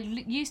 I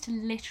used to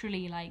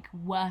literally like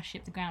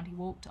worship the ground he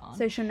walked on.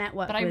 Social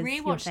Network but I was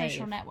rewatched your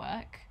Social fave.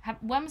 Network.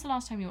 When was the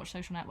last time you watched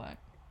Social Network?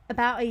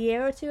 About a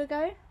year or two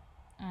ago.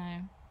 Oh.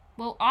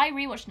 Well, I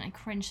rewatched it and I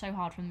cringed so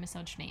hard from the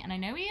misogyny. And I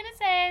know what you're going to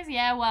say is,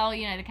 yeah, well,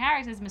 you know, the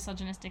character's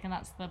misogynistic and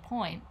that's the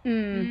point.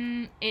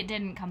 It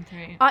didn't come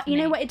through. You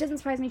know what? It doesn't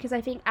surprise me because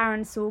I think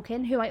Aaron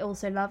Sorkin, who I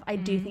also love, I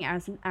do think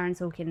Aaron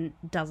Sorkin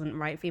doesn't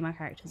write female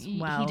characters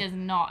well. He does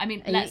not. I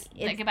mean, let's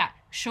go back.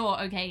 Sure,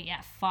 okay,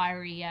 yeah,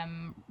 fiery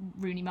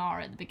Rooney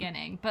Mara at the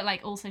beginning. But,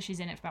 like, also she's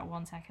in it for about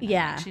 1 second.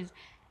 Yeah. Like,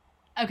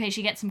 okay,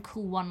 she gets some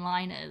cool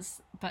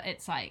one-liners, but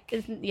it's like...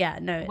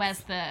 where's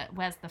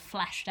the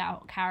fleshed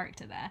out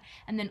character there?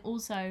 And then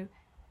also,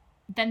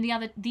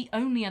 the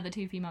only other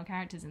two female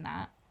characters in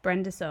that...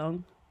 Brenda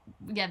Song.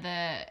 Yeah,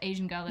 the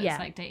Asian girl that's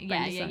like...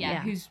 Song,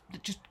 who's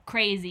just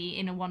crazy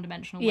in a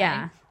one-dimensional way.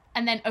 Yeah.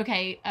 And then,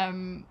 okay,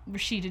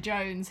 Rashida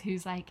Jones,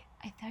 who's like,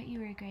 I thought you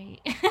were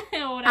great.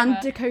 or whatever. And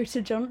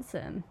Dakota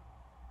Johnson.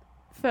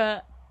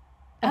 For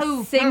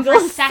a for a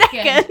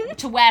second.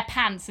 To wear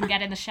pants and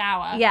get in the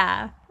shower.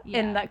 Yeah.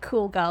 In that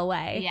cool girl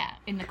way. Yeah,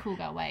 in the cool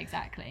girl way,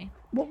 exactly.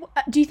 What,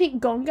 do you think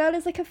Gone Girl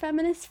is like a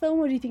feminist film,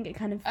 or do you think it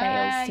kind of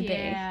fails to be?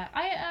 Yeah,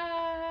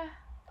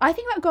 I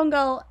think about Gone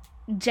Girl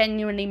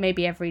genuinely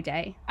maybe every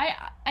day.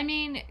 I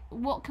mean,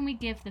 what can we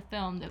give the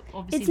film that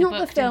obviously it's the not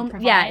book the film. didn't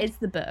provide? Yeah, it's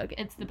the book.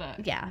 It's the book.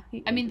 Yeah.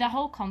 I mean, the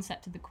whole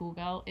concept of the cool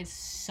girl is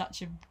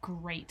such a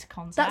great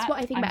concept. That's what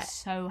I think I'm about.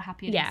 so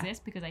happy it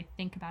exists because I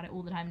think about it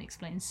all the time and it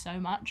explains so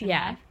much in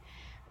life.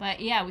 But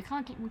yeah, we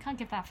can't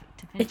give that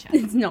to Fincher.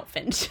 It's not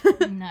Finch.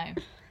 No.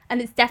 And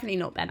it's definitely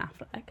not Ben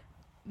Affleck.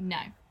 No.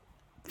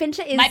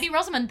 Fincher is... Might be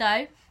Rosamund,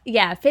 though.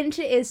 Yeah,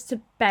 Fincher is to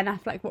Ben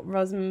Affleck what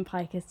Rosamund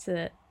Pike is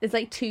to... It's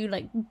like two,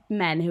 like,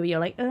 men who you're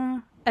like,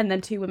 and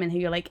then two women who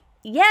you're like,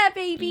 yeah,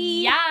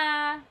 baby!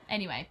 Yeah!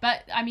 Anyway,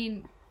 but, I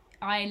mean,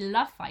 I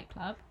love Fight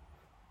Club.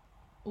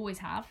 Always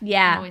have.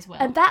 Yeah. And always will.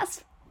 And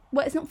that's...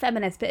 Well, it's not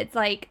feminist, but it's,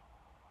 like,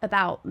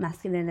 about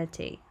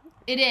masculinity.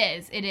 It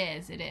is.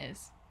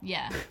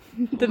 Yeah.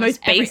 The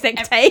most basic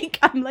take.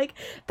 I'm like,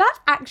 that's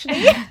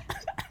actually...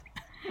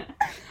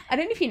 I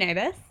don't know if you know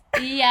this.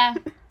 Yeah.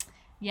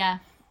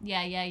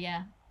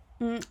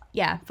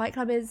 Yeah, Fight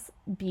Club is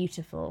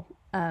beautiful.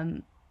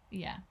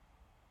 Yeah.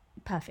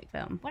 Perfect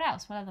film. What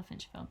else? What other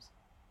Fincher films?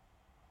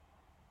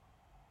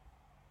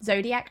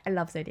 Zodiac. I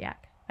love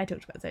Zodiac. I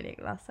talked about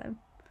Zodiac last time.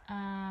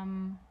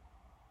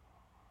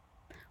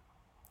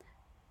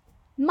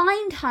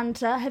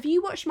 Mindhunter. Have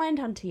you watched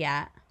Mindhunter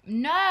yet?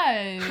 No.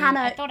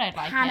 Hannah, I thought I'd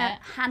like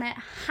it.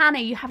 Hannah,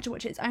 you have to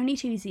watch it. It's only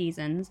 2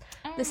 seasons.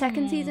 The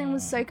second season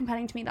was so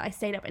compelling to me that I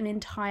stayed up an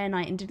entire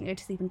night and didn't go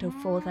to sleep until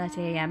 4:30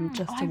 a.m.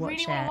 just to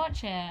watch it. I really want to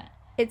watch it.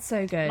 It's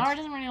so good. Laura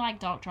doesn't really like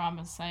dark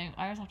dramas, so I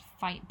always have to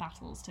fight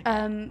battles to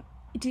get.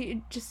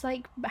 Do just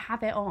like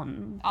have it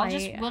on.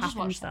 We'll just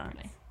watch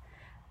separately.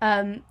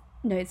 No,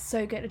 it's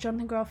so good.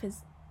 Jonathan Groff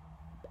is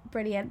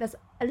brilliant. There's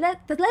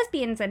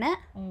lesbians in it.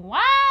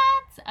 What?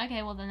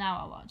 Okay, well then now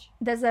I'll watch.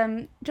 There's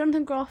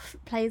Jonathan Groff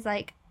plays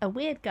like a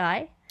weird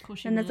guy, Of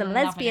course and there's a would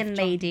love it lesbian if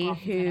Jonathan lady Groff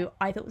was in who it.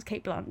 I thought was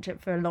Kate Blanchett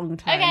for a long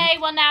time. Okay,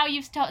 well now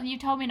you've told me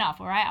enough,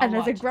 all right? I'll and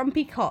there's a watch.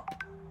 grumpy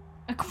cop.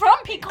 A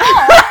grumpy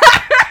cop.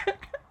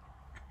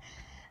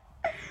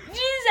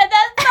 You said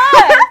that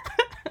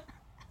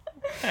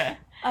first.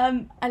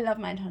 I love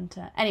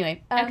Mindhunter.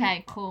 Anyway.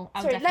 Okay, cool.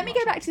 Sorry, let me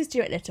go back to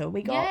Stuart Little.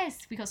 We got. Yes,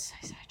 we got so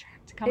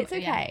sidetracked. It's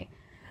okay.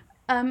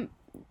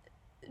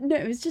 No,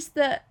 it was just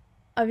that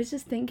I was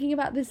just thinking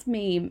about this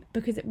meme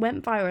because it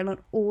went viral and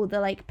all the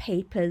like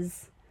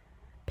papers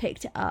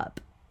picked it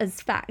up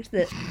as fact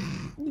that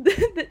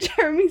that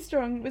Jeremy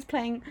Strong was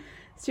playing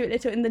Stuart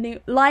Little in the new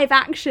live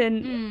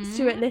action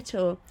Stuart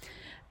Little,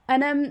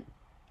 and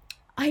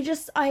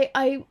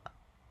I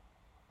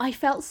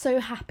felt so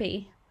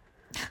happy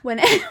when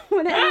it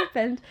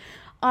happened.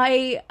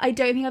 I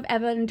don't think I've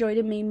ever enjoyed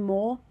a meme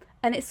more,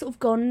 and it's sort of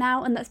gone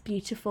now, and that's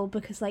beautiful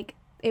because like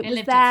it was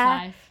lived there,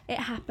 its life. it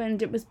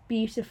happened, it was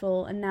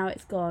beautiful, and now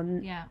it's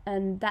gone. Yeah.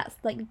 And that's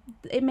like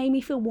it made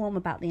me feel warm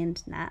about the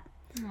internet.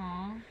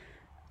 Aww.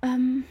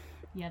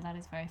 Yeah, that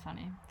is very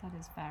funny. That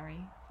is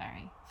very,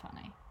 very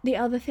funny. The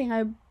other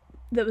thing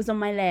that was on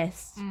my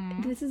list.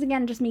 This is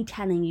again just me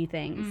telling you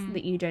things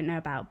that you don't know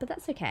about, but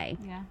that's okay.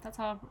 Yeah, that's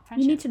our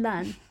friendship. You need to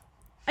learn.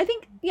 I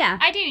think, yeah.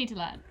 I do need to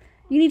learn.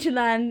 You need to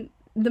learn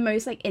the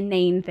most like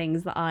inane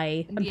things that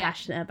I am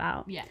passionate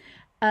about. Yeah.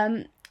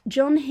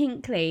 John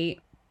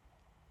Hinckley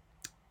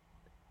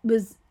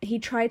he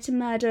tried to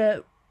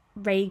murder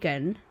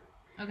Reagan.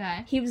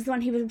 Okay. He was the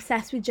one who was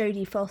obsessed with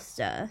Jodie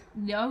Foster.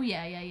 Oh,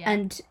 yeah.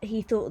 And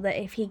he thought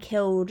that if he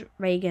killed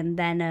Reagan,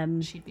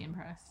 then she'd be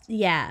impressed.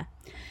 Yeah.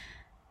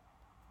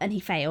 And he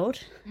failed.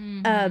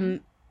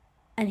 And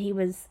he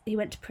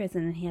went to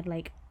prison, and he had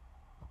like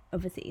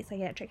obviously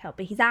psychiatric help,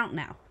 but he's out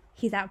now.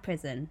 He's out of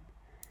prison.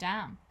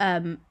 Damn.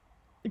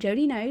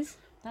 Jodie knows.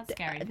 That's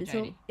scary for It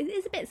Jodie.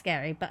 is a bit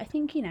scary, but I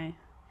think,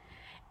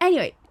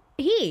 Anyway,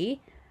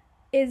 he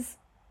has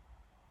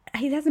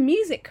a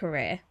music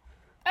career.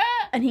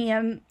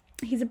 And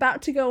he's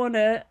about to go on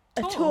a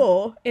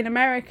tour in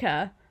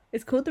America.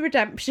 It's called the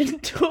Redemption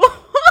Tour.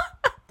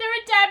 The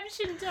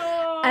Redemption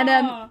Tour!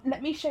 And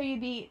let me show you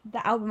the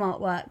album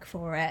artwork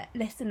for it.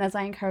 Listen as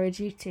I encourage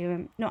you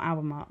to, not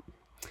album art,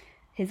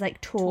 his like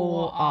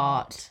tour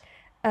art.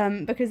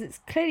 Because it's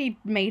clearly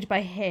made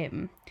by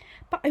him.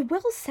 But I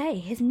will say,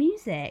 his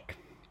music...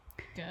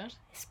 Good.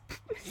 It's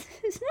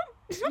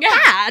not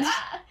bad.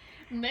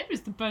 Maybe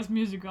it's the best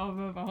music I've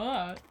ever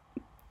heard.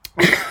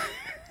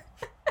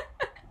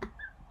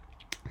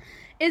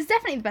 It's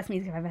definitely the best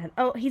music I've ever heard.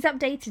 Oh, he's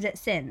updated it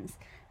since.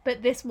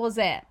 But this was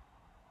it.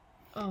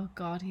 Oh,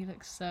 God, he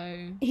looks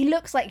so... He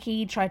looks like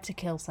he tried to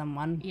kill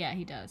someone. Yeah,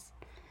 he does.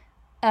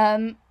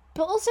 But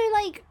also,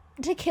 like,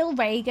 to kill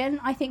Reagan,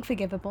 I think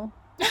forgivable.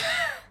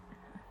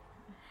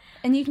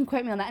 And you can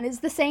quote me on that. And it's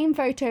the same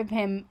photo of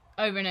him...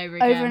 Over and over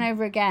again. Over and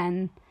over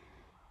again.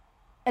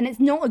 And it's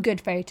not a good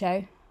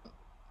photo.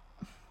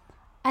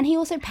 And he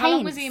also paints. How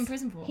long was he in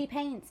prison for? He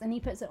paints and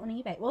he puts it on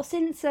eBay. Well,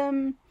 since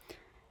the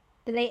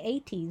late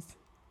 80s.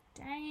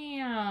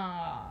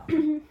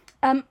 Damn.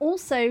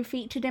 Also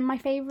featured in my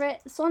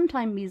favourite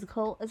Sondheim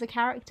musical as a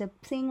character,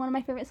 singing one of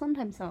my favourite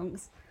Sondheim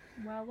songs.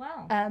 Well.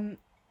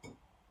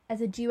 As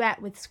a duet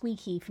with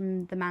Squeaky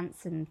from the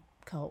Manson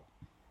cult.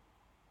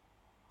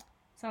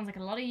 Sounds like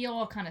a lot of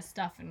your kind of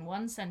stuff in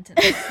one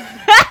sentence.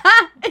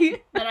 That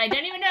I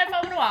don't even know if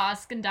I want to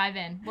ask and dive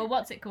in. Well,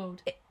 what's it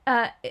called?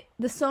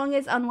 The song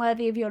is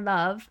Unworthy of Your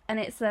Love, and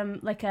it's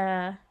like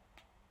a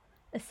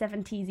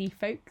 70s-y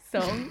folk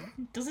song.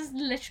 This is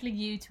literally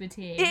you to a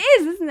T. It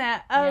is, isn't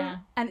it? Yeah.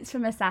 And it's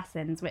from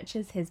Assassins, which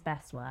is his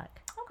best work.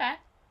 Okay.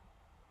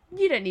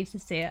 You don't need to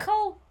see it.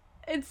 Cool.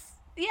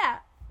 Yeah.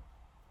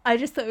 I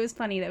just thought it was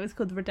funny that it was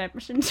called the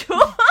Redemption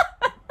Tour.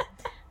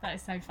 That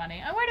is so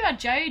funny. I'm worried about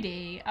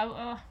Jodie.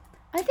 I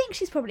think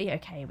she's probably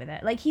okay with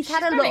it. Like, he's She's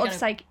had a probably lot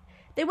of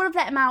They would have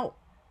let him out.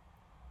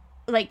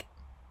 Like,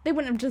 they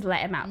wouldn't have just let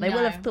him out. They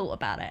would have thought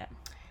about it.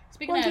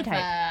 Speaking of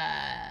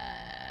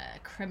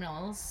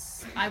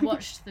criminals, I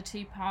watched the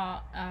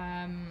 2-part...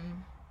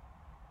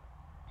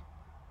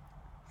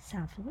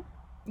 Savile?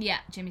 Yeah,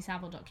 Jimmy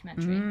Savile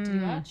documentary. Did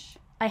you watch?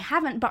 I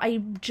haven't, but I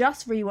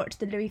just rewatched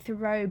the Louis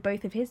Theroux,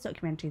 both of his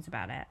documentaries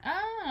about it.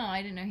 Oh,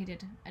 I didn't know he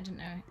did. I didn't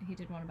know he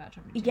did one about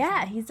Jimmy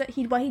Yeah,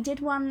 Savile. he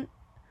did one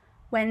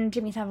when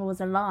Jimmy Savile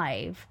was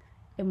alive,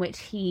 in which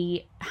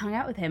he hung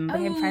out with him,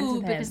 became friends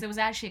with him. Because there was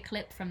actually a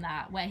clip from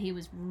that where he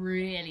was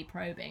really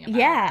probing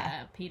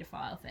about the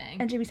paedophile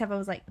thing. And Jimmy Savile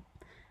was like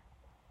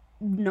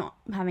not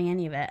having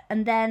any of it.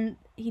 And then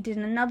he did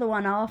another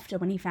one after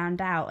when he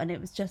found out, and it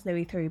was just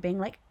Louis Theroux being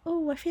like,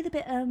 "Oh, I feel a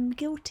bit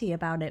guilty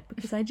about it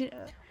because I did."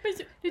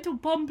 Little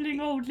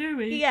bumbling old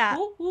Louis. Yeah.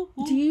 Ooh.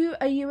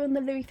 Are you on the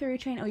Louis Theroux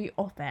train or are you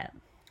off it?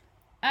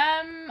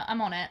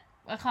 I'm on it.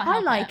 I can't help it.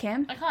 I like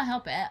him. I can't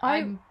help it.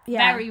 I'm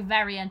very,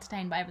 very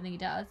entertained by everything he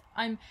does.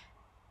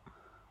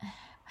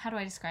 How do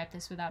I describe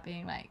this without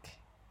being like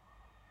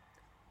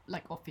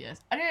obvious?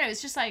 I don't know.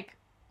 It's just like,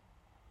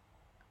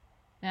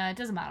 no, it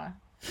doesn't matter.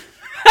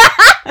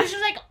 Which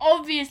was like,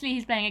 obviously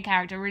he's playing a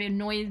character. It really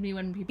annoys me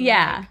when people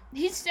are like,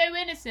 he's so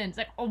innocent. It's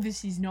like,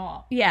 obviously he's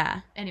not.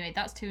 Yeah. Anyway,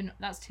 that's too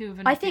of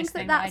an I obvious think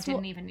thing that's I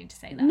didn't even need to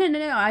say that.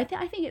 No. I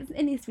think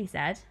it needs to be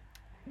said.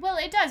 Well,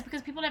 it does,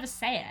 because people never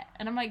say it.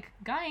 And I'm like,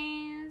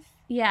 guys.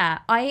 Yeah,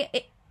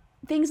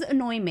 things that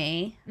annoy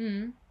me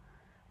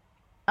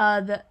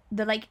the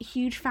like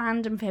huge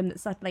fandom for him that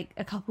started like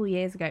a couple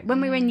years ago when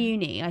we were in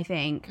uni, I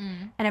think,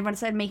 and everyone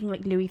started making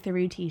like Louis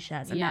Theroux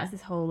t-shirts, and that was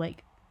this whole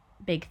like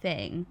big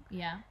thing.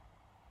 Yeah.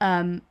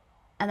 And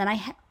then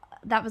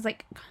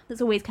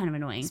that's always kind of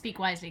annoying. Speak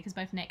wisely, because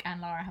both Nick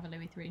and Lara have a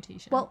Louis Theroux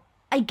t-shirt. Well,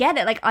 I get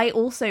it. Like, I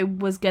also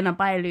was gonna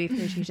buy a Louis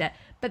Theroux t-shirt,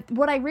 but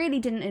what I really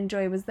didn't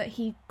enjoy was that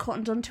he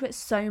cottoned onto it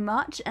so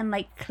much, and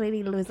like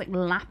clearly was like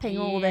lapping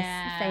all this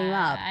fame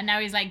up. And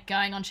now he's like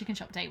going on Chicken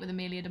Shop Date with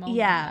Amelia de Mulder.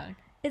 Yeah,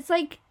 it's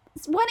like,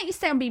 why don't you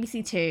stay on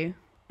BBC Two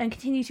and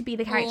continue to be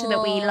the character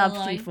that we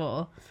loved you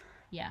for?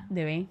 Yeah,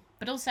 Louis.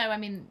 But also, I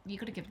mean, you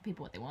got to give the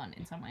people what they want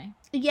in some way.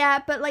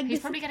 Yeah, but like he's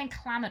probably getting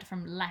clamoured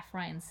from left,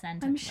 right, and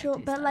centre. I'm sure,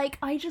 but stuff. Like,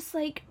 I just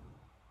like,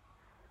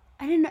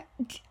 I don't know.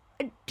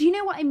 Do you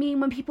know what I mean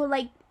when people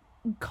like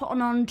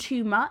cotton on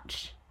too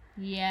much?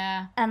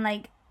 Yeah. And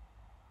like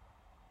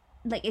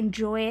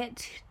enjoy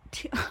it.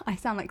 I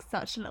sound like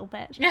such a little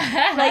bitch.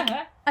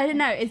 Like, I don't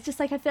know. It's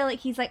just like I feel like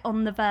he's like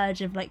on the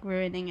verge of like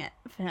ruining it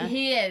for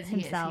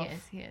himself.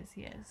 He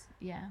is.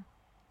 Yeah.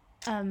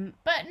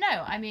 But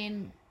no, I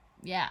mean,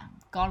 yeah,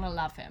 gotta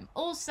love him.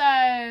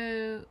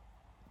 Also,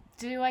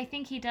 do I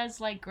think he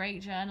does like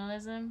great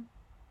journalism?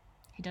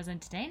 He does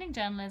entertaining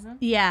journalism.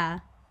 Yeah.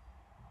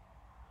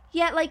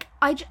 Yeah, like,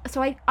 I just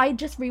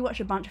rewatched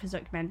a bunch of his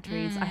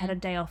documentaries. I had a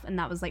day off, and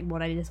that was, like,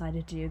 what I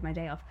decided to do with my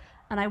day off.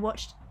 And I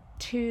watched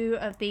 2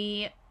 of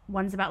the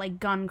ones about,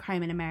 like, gun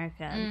crime in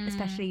America,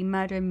 especially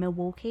murder in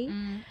Milwaukee.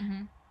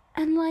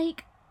 And,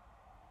 like,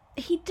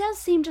 he does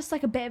seem just,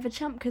 like, a bit of a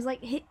chump, because,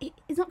 like,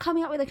 he's not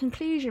coming up with a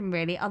conclusion,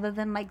 really, other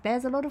than, like,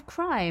 there's a lot of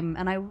crime,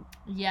 and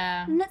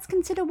let's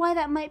consider why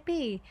that might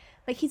be.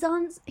 Like, he's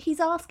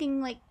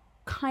asking, like,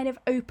 kind of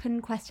open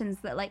questions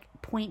that like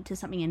point to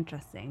something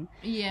interesting.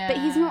 Yeah. But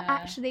he's not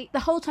actually, the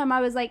whole time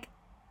I was like,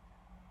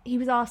 he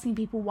was asking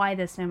people why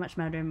there's so much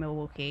murder in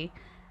Milwaukee,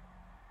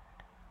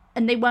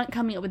 and they weren't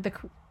coming up with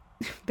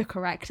the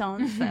correct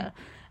answer.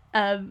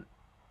 And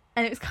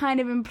it was kind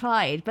of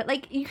implied, but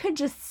like you could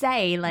just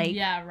say like,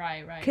 yeah,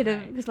 right,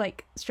 it was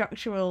like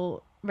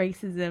structural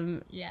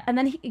racism. Yeah. And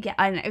then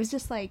I don't know, it was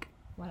just like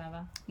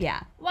whatever.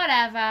 Yeah.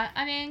 Whatever.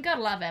 I mean,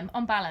 gotta love him.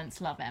 On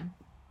balance, love him.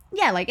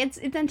 Yeah, like it's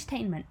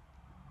entertainment.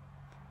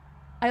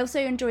 I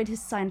also enjoyed his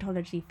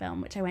Scientology film,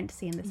 which I went to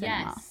see in the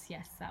cinema.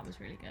 Yes, that was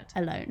really good.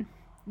 Alone.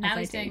 Now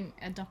he's doing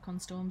a doc on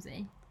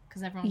Stormzy,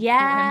 because everyone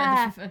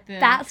caught him at the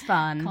that's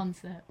fun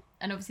concert.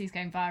 And obviously he's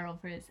going viral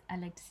for his I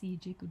like to see you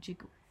jiggle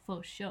jiggle,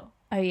 for sure.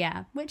 Oh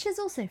yeah, which is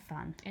also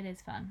fun. It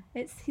is fun.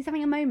 He's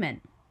having a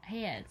moment.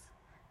 He is.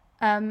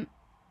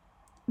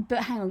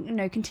 But hang on,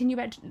 no, continue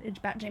about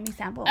Jamie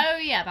Savile. Oh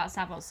yeah, about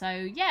Savile. So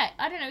yeah,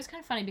 I don't know, it's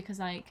kind of funny because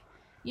like,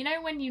 you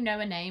know when you know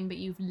a name but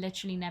you've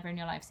literally never in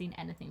your life seen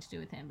anything to do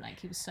with him? Like,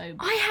 he was so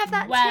I have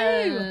that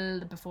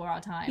too before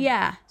our time.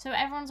 Yeah. So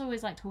everyone's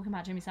always like talking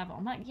about Jimmy Savile.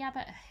 I'm like, yeah,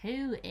 but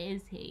who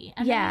is he?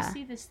 And then you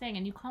see this thing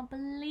and you can't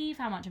believe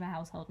how much of a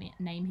household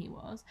name he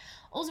was.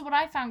 Also, what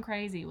I found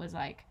crazy was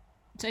like,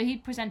 so he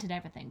presented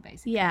everything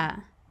basically. Yeah.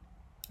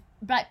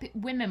 But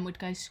women would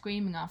go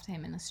screaming after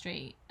him in the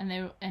street, and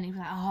he was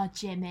like, "Oh,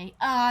 Jimmy,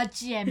 oh,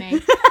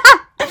 Jimmy."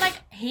 I'm like,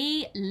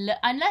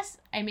 unless,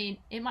 I mean,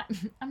 it might.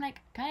 I'm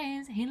like,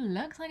 guys, he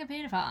looks like a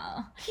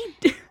paedophile.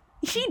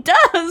 He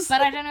does.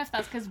 But I don't know if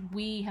that's because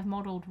we have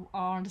modelled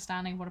our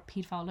understanding of what a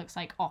paedophile looks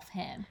like off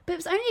him. But it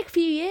was only a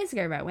few years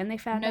ago, right, when they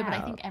found out. No, but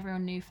I think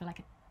everyone knew for like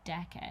a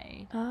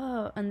decade.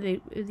 Oh, and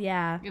it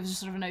was just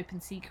sort of an open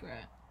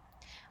secret.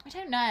 I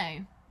don't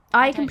know.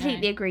 I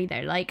completely agree,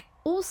 though. Like,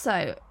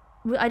 also,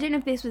 I don't know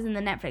if this was in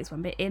the Netflix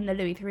one, but in the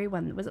Louis Theroux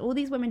one, there was all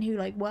these women who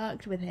like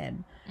worked with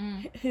him,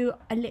 who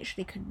I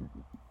literally couldn't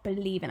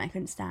believe, and I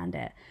couldn't stand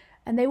it.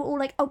 And they were all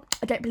like, "Oh,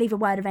 I don't believe a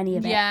word of any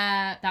of it."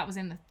 Yeah, that was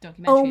in the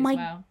documentary as well. Oh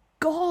my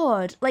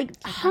God, like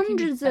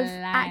hundreds of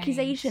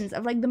accusations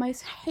of like the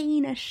most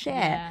heinous shit.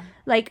 Yeah.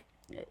 Like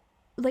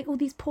all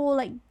these poor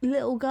like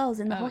little girls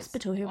in the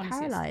hospital who are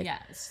paralysed. Yeah,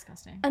 it's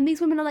disgusting. And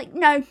these women are like,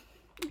 "No,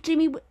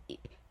 Jimmy,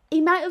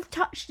 he might have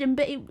touched him,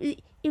 but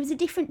it was a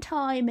different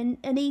time,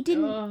 and he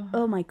didn't."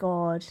 Oh my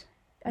God,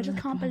 I just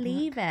can't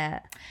believe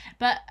it.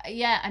 But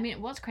yeah, I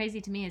mean, what's crazy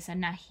to me is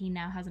that he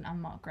now has an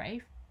unmarked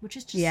grave, which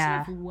is just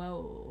sort of,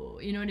 whoa,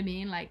 you know what I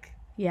mean? Like,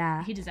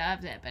 yeah, he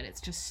deserved it, but it's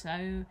just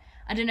so,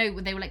 I don't know,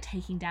 they were like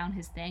taking down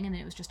his thing, and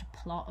then it was just a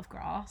plot of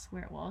grass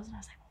where it was, and I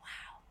was like,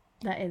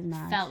 wow, that is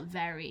mad. Felt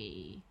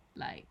very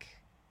like.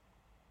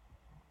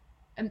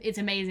 It's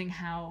amazing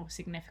how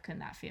significant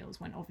that feels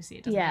when obviously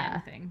it doesn't mean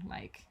anything.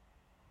 Like.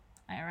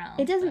 Around,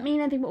 it doesn't mean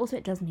anything, but also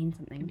it does mean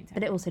something.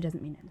 But it also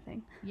doesn't mean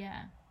anything.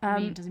 Yeah.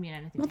 It doesn't mean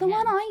anything. Well, the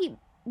one I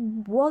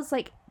was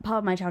like part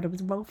of my childhood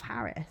was Rolf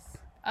Harris.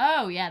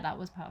 Oh yeah, that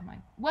was part of my.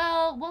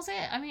 Well, was it?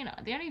 I mean,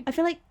 the only I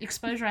feel like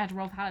exposure I had to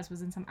Rolf Harris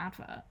was in some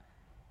advert.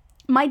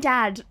 My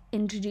dad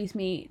introduced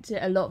me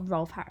to a lot of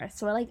Rolf Harris,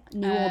 so I like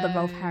knew all the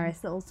Rolf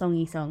Harris little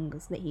songy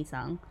songs that he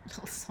sung.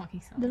 Little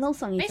songy songs. The little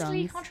songy Basically,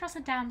 songs. you can't trust a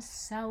damn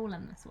soul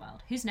in this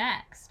world. Who's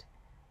next?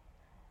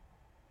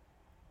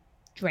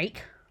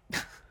 Drake.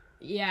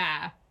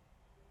 Yeah.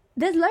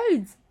 There's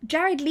loads.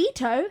 Jared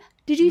Leto.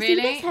 Did you see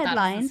this That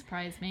headline? doesn't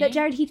surprise me. That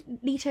Jared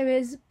Leto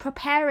is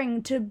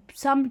preparing to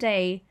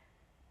someday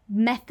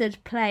method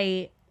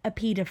play a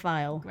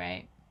paedophile.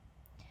 Great.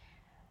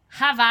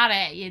 Have at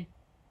it, you...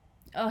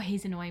 Oh,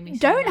 he's annoying me so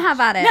Don't much. have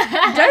at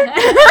it.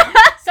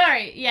 Don't.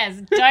 Sorry,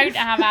 yes, don't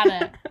have at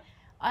it.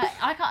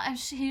 I can't...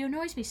 He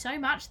annoys me so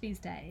much these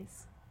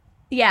days.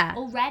 Yeah.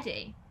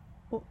 Already.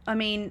 Well, I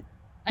mean...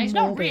 He's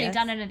not really Morbius.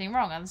 done anything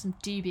wrong other than some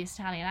dubious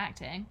Italian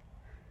acting.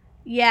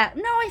 Yeah.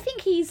 No, I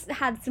think he's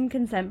had some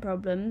consent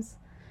problems.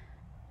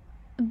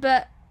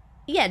 But...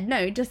 Yeah,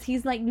 no, just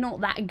he's like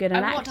not that good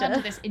an I actor. walked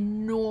onto this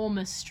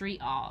enormous street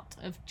art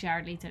of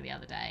Jared Leto the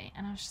other day,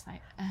 and I was just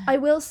like... I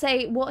will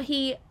say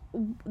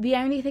the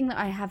only thing that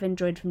I have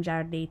enjoyed from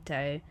Jared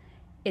Leto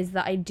is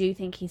that I do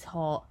think he's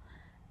hot,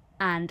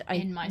 and I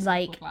in my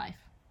like. so-called life.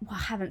 Well,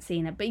 I haven't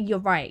seen it, but you're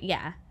right,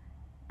 yeah.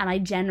 And I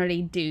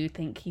generally do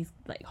think he's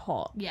like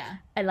hot. Yeah.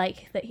 I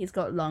like that he's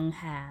got long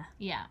hair,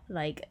 Yeah.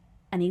 like,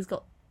 and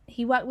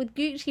he worked with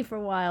Gucci for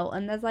a while,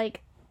 and there's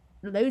like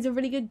loads of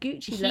really good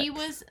Gucci looks. He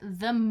was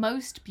the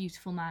most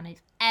beautiful man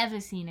I've ever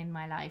seen in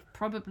my life.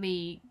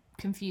 Probably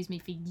confused me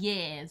for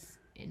years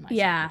in my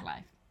so-called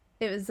life.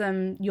 It was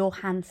Your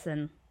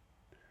Hansen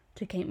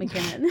to Kate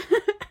McKinnon.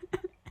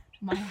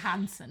 My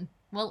Hansen.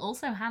 Well,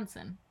 also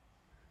Hansen.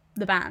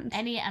 The band.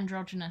 Any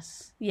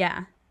androgynous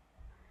Yeah.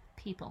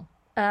 people.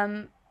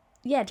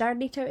 Yeah, Jared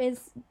Leto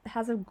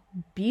has a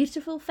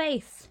beautiful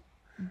face.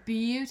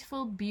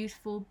 Beautiful,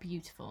 beautiful,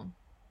 beautiful.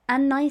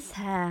 And nice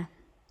hair.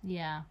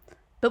 Yeah.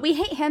 But we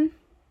hate him.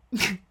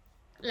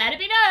 Let it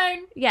be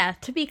known. Yeah,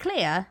 to be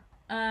clear.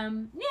 Yeah,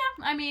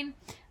 I mean,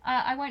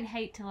 I won't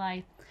hate till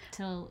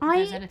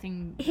there's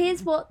anything.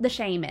 Here's what the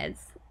shame is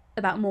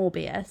about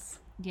Morbius.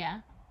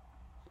 Yeah.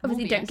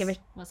 Obviously, don't give a...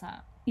 What's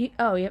that?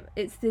 Yeah,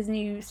 it's this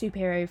new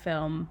superhero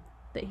film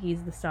that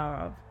he's the star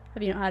of.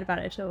 Have you not heard about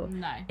it at all?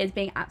 No. It's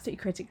being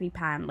absolutely critically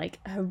panned,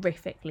 like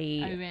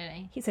horrifically. Oh,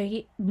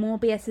 really?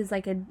 Morbius is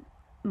like a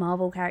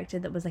Marvel character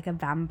that was like a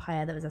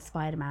vampire that was a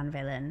Spider-Man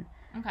villain.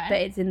 Okay.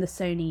 But it's in the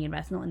Sony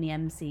universe, not in the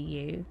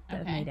MCU that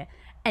have Okay. made it.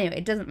 Anyway,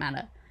 it doesn't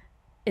matter.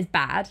 It's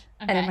bad,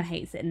 and Okay. everyone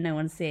hates it, and no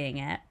one's seeing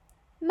it.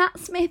 Matt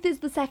Smith is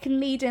the second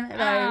lead in it,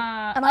 though.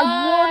 And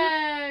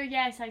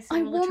yes, I saw I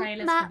all the want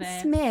trailers Matt for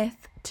this.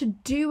 Smith to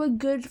do a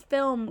good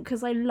film,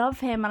 because I love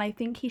him, and I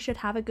think he should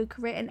have a good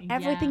career, and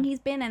everything he's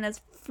been in has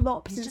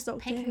flopped He's since just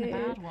Doctor picking Who. the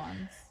bad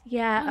ones.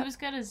 Yeah. Oh, he was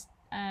good as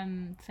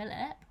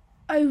Philip.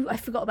 Oh, I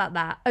forgot about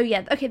that. Oh,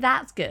 yeah. Okay,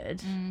 that's good.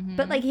 Mm-hmm.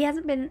 But, like, he's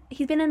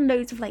been in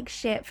loads of, like,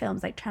 shit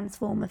films, like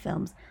Transformer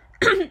films.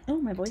 Oh,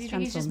 my voice Do you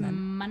think he's just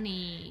transformed.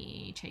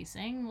 money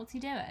chasing? What's he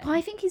doing? Well, I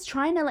think he's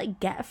trying to,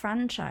 like, get a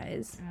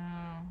franchise.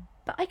 Oh.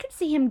 But I could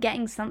see him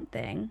getting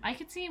something. I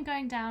could see him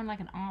going down like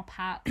an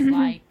R-Pat,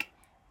 like,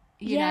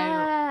 you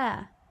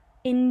know,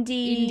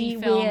 indie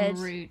film weird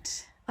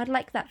route. I'd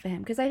like that for him,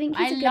 because I think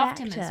he's a good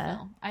loved actor. him as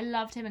Phil. I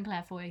loved him and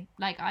Claire Foy.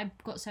 Like, I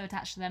got so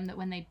attached to them that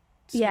when they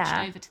switched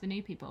Yeah. over to the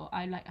new people,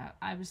 I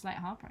was like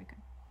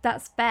heartbroken.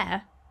 That's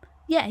fair.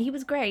 Yeah, he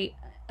was great.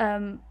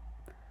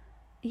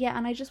 Yeah,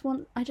 and I just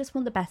want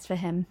the best for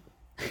him.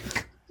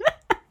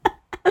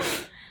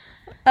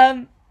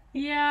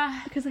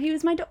 Yeah. Because he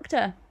was my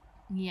doctor.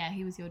 Yeah,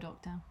 he was your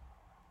doctor.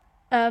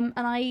 And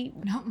I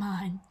Not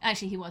mine.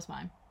 Actually, he was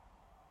mine.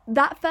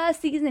 that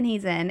first season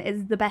he's in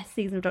is the best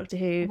season of Doctor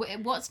Who.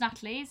 What's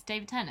Natalie's?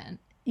 David Tennant?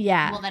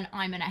 Yeah. Well, then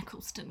I'm an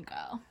Eccleston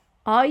girl.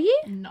 Are you?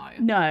 No.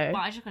 No.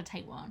 Well, I just gotta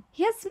take one.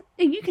 Yes,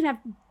 you can have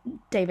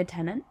David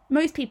Tennant.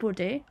 Most people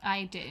do.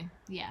 I do.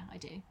 Yeah, I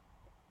do.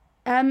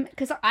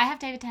 Because I have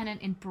David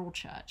Tennant in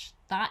Broadchurch.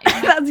 That is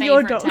my That's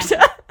your favourite doctor.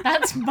 Tennant.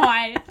 That's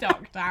my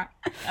doctor.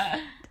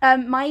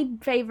 my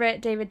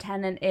favourite David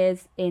Tennant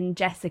is in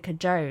Jessica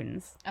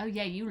Jones. Oh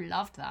yeah, you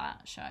loved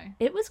that show.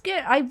 It was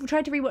good. I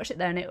tried to rewatch it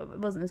though, and it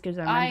wasn't as good as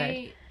I remembered.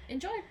 I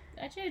enjoyed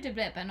it a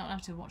bit, but not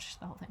enough to watch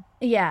the whole thing.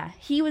 Yeah,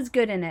 he was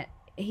good in it.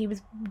 He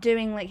was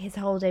doing like his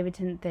whole David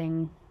Tennant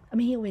thing. I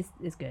mean, he always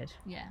is good.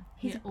 Yeah,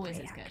 He's always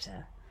a is great good.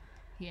 actor.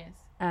 He is.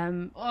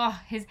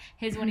 Oh His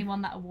when he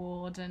won that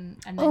award and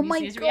then oh you my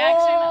see his god!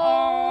 reaction.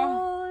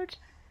 Oh,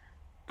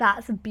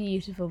 That's a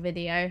beautiful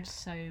video.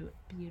 so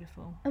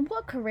beautiful. And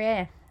what a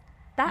career!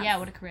 That's Yeah,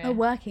 what a career. A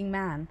working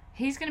man.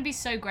 He's gonna be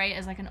so great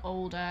as like an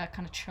older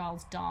kind of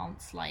Charles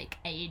Dance like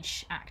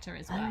age actor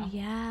as well. Oh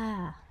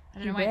yeah. I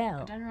don't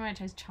know why I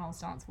chose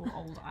Charles Dance for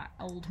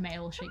old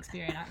male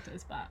Shakespearean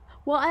actors, but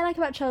What I like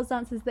about Charles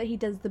Dance is that he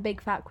does the big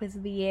fat quiz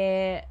of the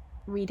year,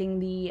 reading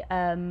the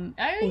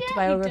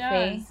autobiography,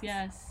 yeah, he does.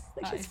 Yes,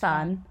 which that is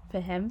fun for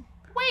him.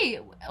 Wait,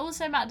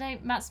 also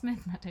Matt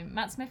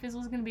Smith is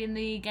also going to be in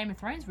the Game of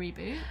Thrones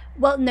reboot.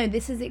 Well, no,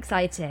 this is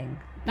exciting.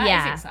 That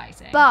yeah. is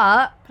exciting.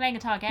 But playing a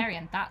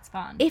Targaryen, that's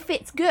fun. if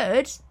it's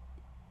good,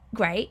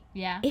 great.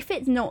 Yeah. If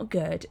it's not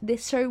good,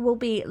 this show will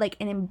be like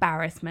an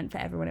embarrassment for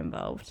everyone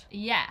involved.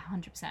 Yeah,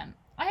 100%.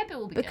 I hope it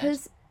will be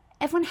because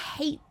everyone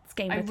hates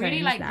Game of I Thrones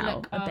really like now the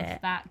look a of bit.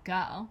 that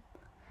girl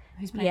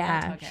who's playing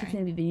Yeah, Targaryen. she's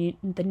gonna be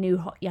the new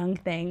hot young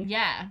thing.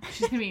 Yeah,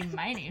 she's gonna be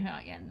my new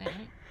hot young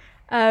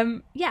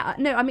thing. Yeah,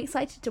 no, I'm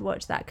excited to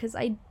watch that because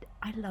I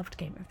loved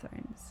Game of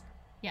Thrones.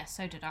 Yeah,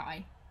 so did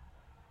I.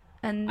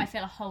 And I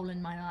feel a hole in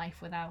my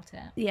life without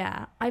it.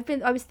 Yeah, I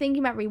was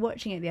thinking about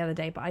rewatching it the other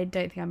day, but I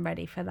don't think I'm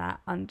ready for that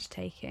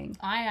undertaking.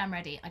 I am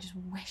ready. I just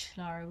wish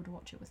Lara would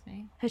watch it with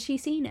me. Has she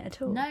seen it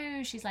at all?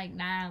 No, she's like,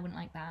 nah, I wouldn't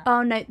like that.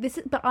 Oh no,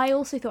 but I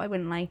also thought I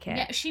wouldn't like it.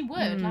 Yeah, she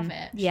would love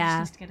it. She yeah.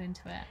 just needs to get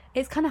into it.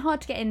 It's kind of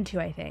hard to get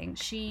into, I think.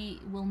 She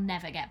will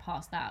never get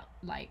past that,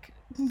 like,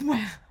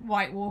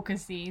 White Walker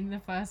scene, the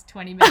first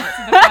 20 minutes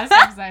of the first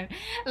episode.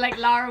 Like,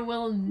 Lara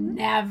will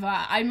never.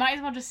 I might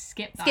as well just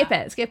skip that. Skip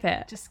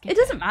it. Just skip it. It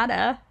doesn't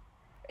matter.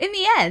 In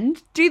the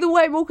end, do the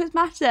White Walkers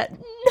matter?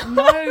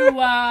 No.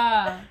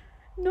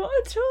 Not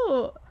at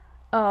all.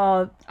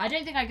 Oh, I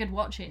don't think I could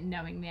watch it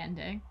knowing the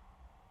ending.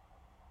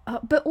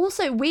 But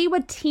also, we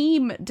were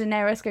team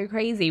Daenerys go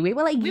crazy. We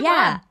were like, we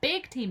yeah. were a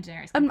big team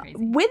Daenerys go crazy.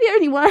 We're the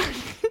only ones.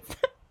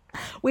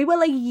 We were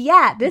like,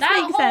 yeah, this that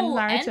makes sense whole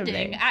narratively.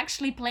 ending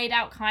actually played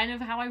out kind of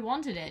how I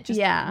wanted it.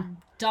 Just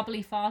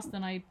doubly fast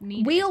than I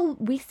needed.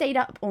 We stayed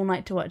up all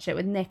night to watch it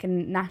with Nick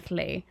and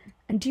Natalie.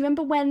 And do you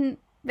remember when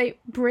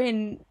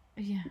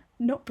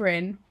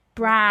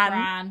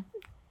Bran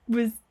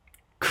was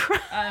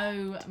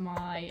oh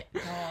my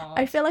god.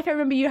 I feel like I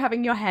remember you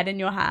having your head in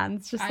your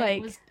hands, just I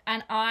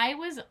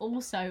was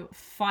also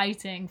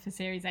fighting for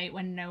Series 8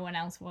 when no one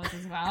else was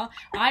as well.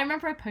 I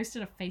remember I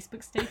posted a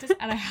Facebook status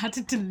and I had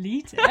to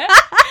delete it.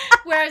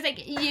 Where I was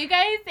like, you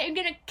guys are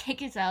gonna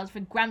kick yourselves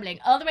for grumbling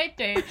all the way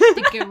through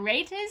the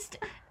greatest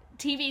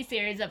TV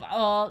series of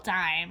all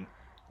time.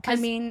 I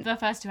mean, the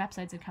first 2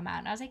 episodes had come out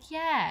and I was like,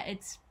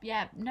 it's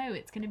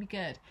gonna be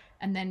good.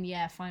 And then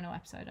final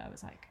episode I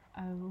was like,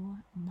 oh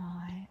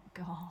my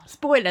god.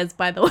 Spoilers,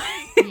 by the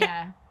way.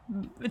 Yeah.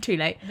 Too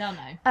late. They'll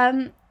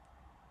know.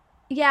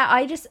 Yeah,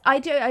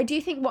 I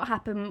do think what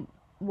happened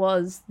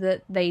was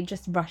that they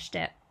just rushed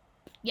it.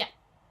 Yeah.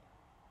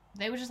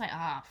 They were just like,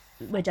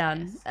 we're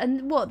done. This.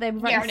 And what, they're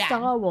writing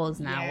Star Wars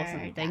now or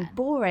something. Done.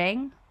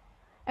 Boring.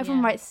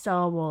 Everyone writes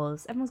Star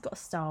Wars. Everyone's got a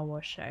Star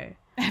Wars show.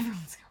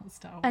 Everyone's got a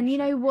Star Wars And you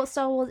show. know what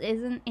Star Wars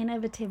isn't?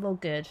 Innovative or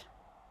good.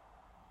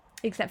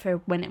 Except for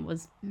when it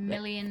was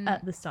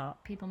at the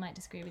start. People might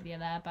disagree with you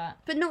there, but...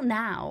 But not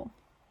now.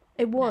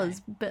 It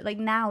was, but like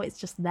now it's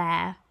just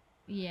there.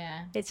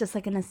 Yeah. It's just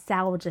like a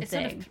nostalgia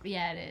thing. Sort of,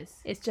 yeah, it is.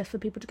 It's just for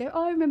people to go,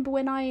 oh, I remember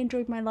when I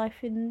enjoyed my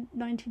life in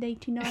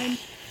 1989.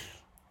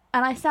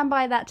 And I stand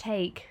by that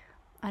take.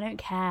 I don't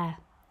care.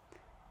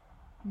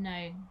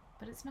 No,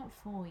 but it's not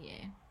for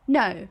you.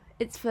 No,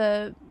 it's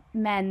for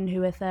men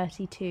who are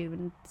 32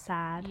 and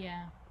sad.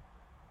 Yeah.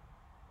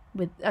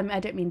 I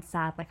don't mean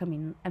sad, like I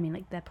mean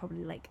like they're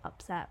probably like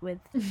upset with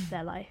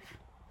their life.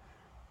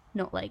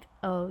 Not like,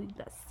 oh,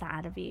 that's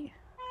sad of you.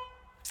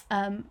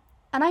 And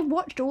I've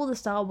watched all the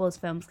Star Wars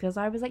films because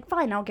I was like,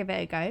 fine, I'll give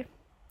it a go.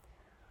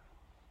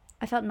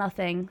 I felt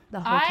nothing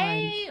the whole time.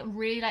 I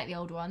really like the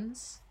old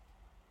ones.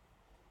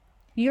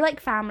 You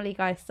like Family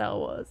Guy Star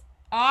Wars.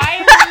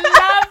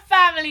 I love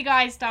Family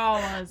Guy Star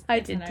Wars. I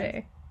did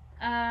too.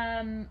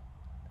 And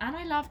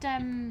I loved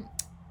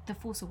The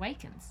Force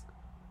Awakens.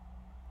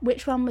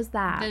 Which one was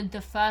that?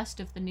 The first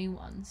of the new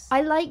ones.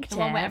 I liked the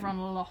one where everyone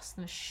lost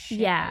the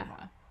shit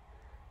over.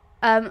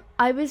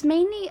 I was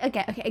mainly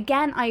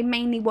again. I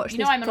mainly watched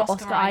this for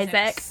Oscar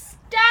Isaac.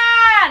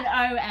 Stan!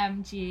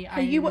 OMG!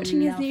 Are you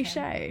watching his new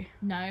show?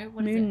 No.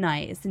 What is it? Moon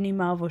Knight. It's the new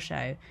Marvel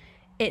show.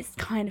 It's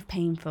kind of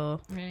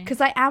painful. Really?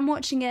 Because I am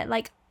watching it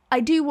like I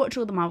do watch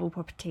all the Marvel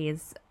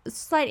properties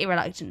slightly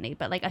reluctantly,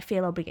 but like I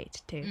feel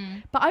obligated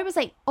to. But I was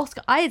like,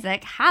 Oscar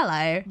Isaac,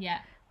 hello. Yeah.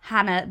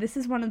 Hannah, this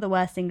is one of the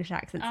worst English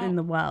accents in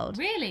the world.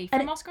 Really?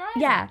 From Oscar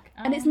Isaac? Yeah.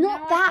 And it's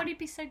not that... I thought he'd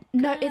be so good.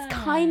 No, it's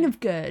kind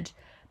of good.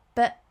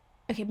 But,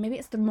 okay, maybe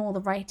it's the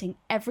writing.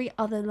 Every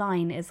other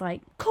line is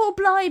like, call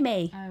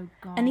blimey. Oh,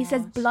 God. And he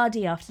says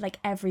bloody after, like,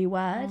 every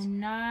word. Oh,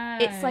 no.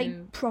 It's,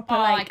 like, proper,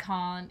 I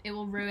can't. It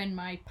will ruin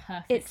my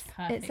perfect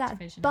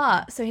vision.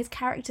 But, so his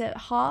character,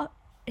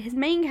 his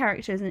main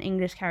character is an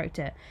English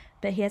character,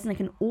 but he has,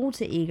 like, an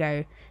alter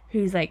ego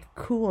who's, like,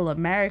 cool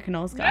American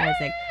Oscar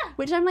Isaac.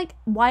 Which I'm like,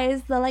 why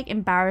is the, like,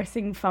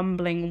 embarrassing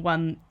fumbling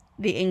one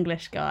the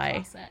English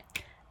guy?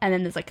 Classic. And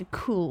then there's, like, a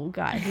cool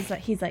guy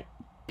he's like,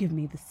 give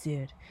me the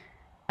sword.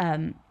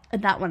 And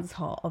that one's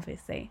hot,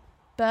 obviously.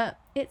 But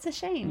it's a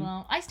shame.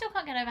 Well, I still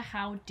can't get over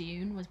how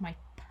Dune was my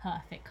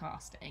perfect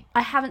casting.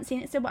 I haven't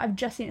seen it still, but I've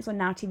just seen it on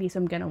Now TV, so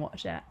I'm going to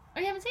watch it. Oh,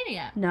 you haven't seen it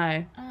yet?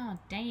 No. Oh,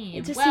 damn.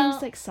 It just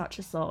seems like such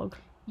a slog.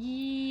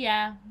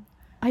 Yeah.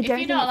 I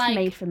don't think it's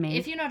made for me.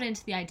 If you're not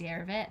into the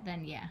idea of it,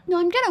 then yeah. No,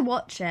 I'm going to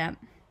watch it.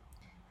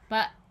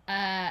 But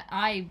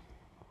I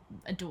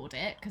adored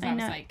it because I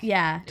was like...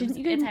 Yeah. Did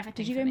you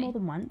go me. more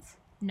than once?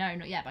 No,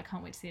 not yet, but I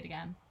can't wait to see it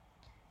again.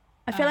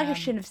 I feel like I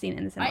should have seen it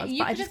in the cinemas.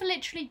 You could have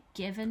literally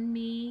given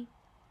me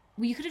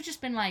Well, you could have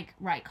just been like,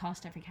 right,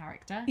 cast every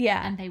character.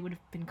 Yeah. And they would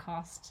have been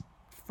cast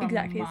from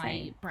Exactly the my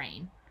same.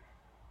 brain.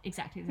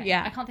 Exactly the same.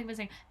 Yeah. I can't think of a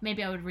thing.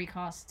 Maybe I would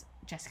recast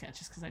Jessica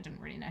just because I didn't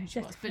really know who she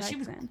was. Jessica But she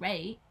was Clarkson.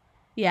 great.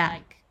 Yeah.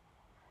 Like,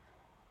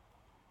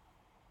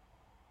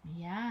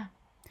 yeah.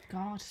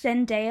 God.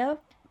 Zendaya.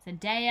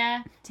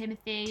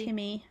 Timothy.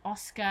 Timmy.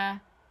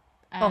 Oscar.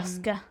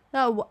 Oscar.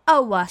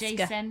 Oscar.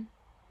 Jason.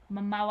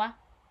 Momoa.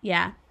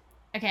 Yeah.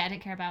 Okay, I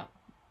didn't care about...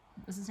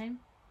 What's his name?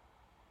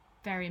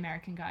 Very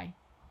American guy.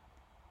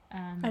 I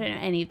don't know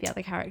any of the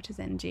other characters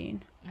in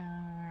June.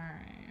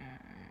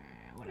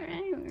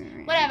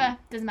 Whatever.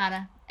 Doesn't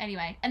matter.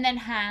 Anyway. And then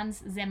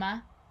Hans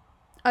Zimmer.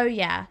 Oh,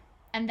 yeah.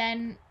 And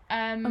then...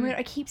 Oh my god,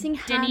 I keep seeing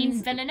Denis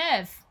Hans...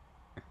 Villeneuve.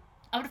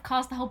 I would have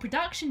cast the whole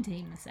production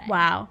team the same.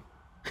 Wow.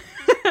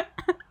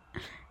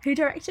 Who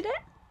directed it?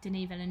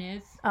 Denis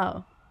Villeneuve.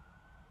 Oh.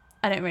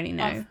 I don't really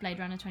know. Of Blade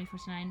Runner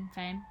 2049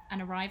 fame.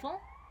 And Arrival.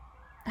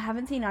 I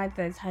haven't seen either of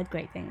those. Heard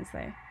great things,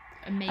 though.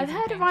 Amazing I've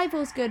heard things.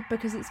 Arrival's good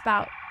because it's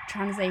about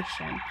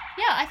translation.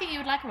 Yeah, I think you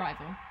would like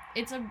Arrival.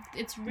 It's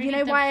really... You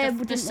know why I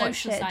the didn't watch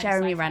social it? side of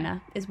Jeremy sci-fi.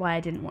 Renner is why I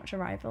didn't watch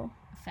Arrival.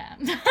 Fair.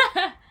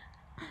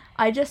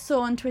 I just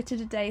saw on Twitter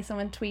today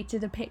someone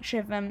tweeted a picture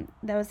of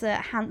there was a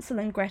Hansel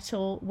and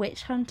Gretel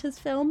Witch Hunters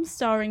film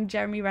starring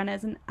Jeremy Renner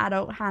as an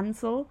adult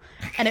Hansel,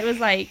 and it was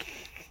like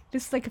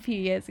just like a few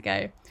years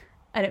ago,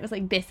 and it was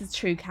like, this is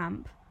true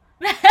camp.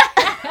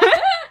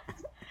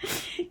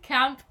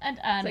 Camp and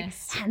Like,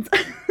 earnest.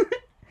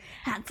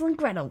 Hansel and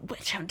Gretel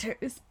Witch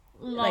Hunters.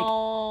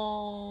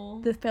 Lol.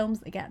 The films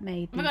that get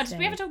made. Oh my god, these did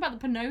we ever days. talk about the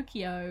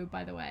Pinocchio,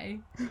 by the way?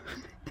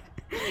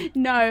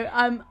 No,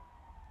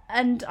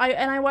 and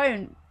I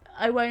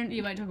won't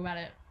You won't talk about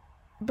it.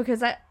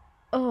 because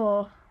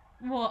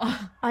What?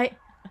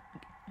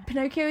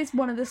 Pinocchio is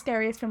one of the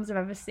scariest films I've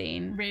ever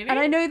seen. Really? And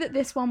I know that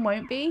this one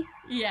won't be,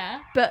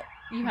 Yeah. but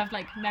You have,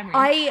 like, memories.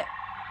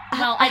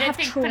 Well, I don't have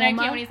think trauma.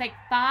 Pinocchio when he's like,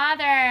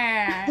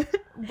 Father,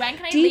 when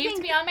can I Do you leave think-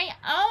 to be on my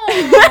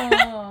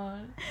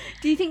own?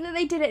 Do you think that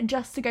they did it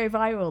just to go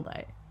viral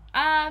though?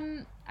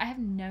 I have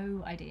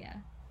no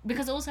idea.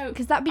 Because also,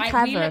 Because that'd be we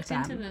clever of looked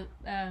them. into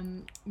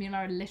the, me and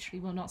Laura literally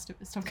will not stop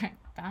going,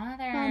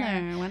 Father. Oh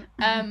no,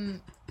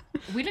 when...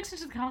 We looked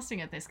into the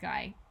casting of this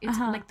guy. It's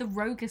like the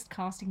roguest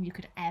casting you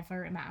could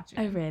ever imagine.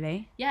 Oh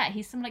really? Yeah,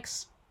 he's some like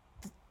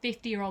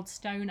 50-year-old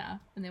stoner,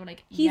 and they were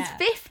like, He's yeah.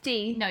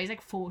 50. No, he's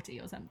like 40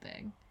 or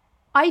something.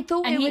 I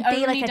thought And it he would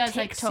be only like a does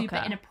like super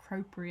TikToker.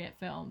 inappropriate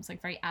films, like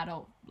very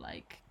adult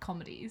like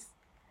comedies,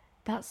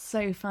 That's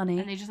so funny.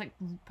 and they just like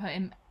put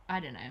him. I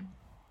don't know,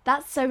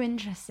 That's so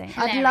interesting.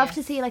 I'd love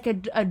to Hilarious. see like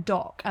a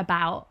doc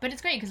about. but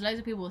it's great because loads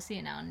of people will see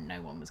it now, and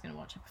no one was going to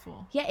watch it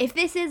before. Yeah, if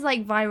this is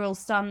like viral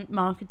stunt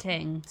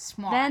marketing,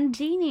 Smart. then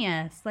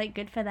genius. Like,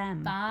 good for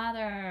them.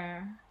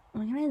 Father.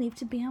 I'm gonna leave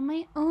to be on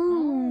my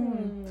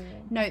own.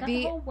 No, Got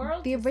the whole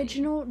world the to see.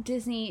 original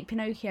Disney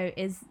Pinocchio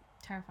is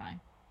Terrifying.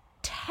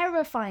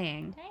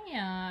 terrifying.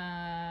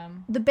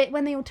 Damn. The bit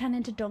when they all turn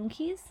into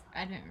donkeys.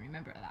 I don't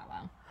remember it that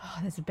well. Oh,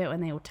 there's a bit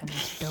when they all turn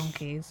into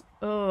donkeys.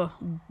 Oh,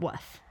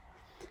 woof.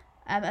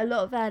 A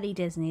lot of early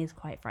Disney is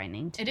quite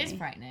frightening to me. It is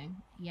frightening.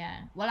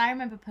 Yeah. Well, I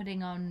remember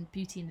putting on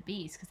Beauty and the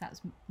Beast because that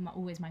was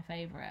always my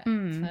favourite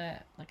for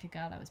like a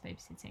girl that was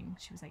babysitting.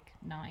 She was like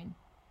 9.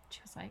 She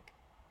was like,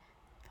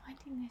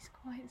 finding this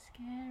quite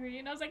scary.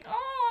 And I was like,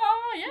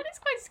 oh, yeah, it's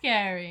quite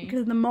scary.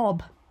 Because of the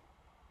mob.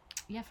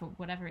 Yeah, for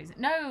whatever reason.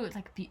 No, it's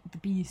like the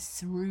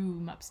Beast's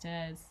room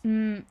upstairs. Yeah.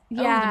 Oh, the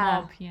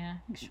mob. Yeah,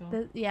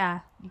 sure. Yeah.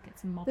 You get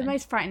some mob. The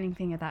most frightening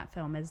thing of that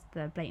film is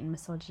the blatant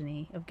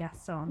misogyny of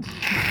Gaston.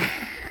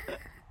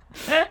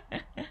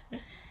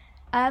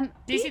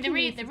 Do you see the Beauty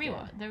re is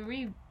good.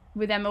 with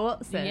With Emma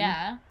Watson?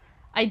 Yeah.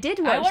 I did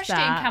watch I watched that.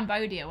 it in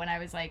Cambodia when I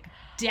was like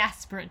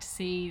desperate to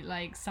see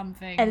like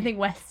something Anything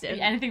Western.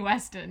 anything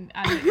Western,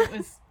 and it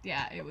was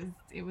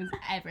it was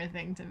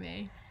everything to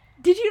me.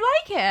 Did you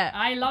like it?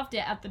 I loved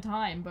it at the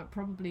time, but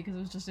probably because I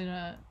was just in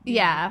a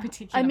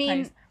particular I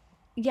mean, place.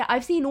 yeah,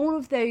 I've seen all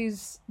of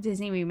those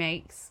Disney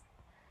remakes.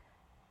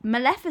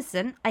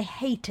 Maleficent, I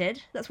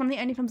hated. That's one of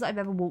the only films that I've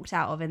ever walked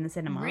out of in the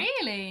cinema.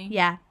 Really?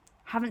 Yeah.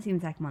 Haven't seen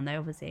the second one though,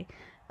 obviously.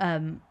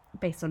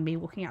 Based on me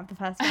walking out of the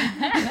first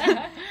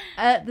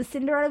one. The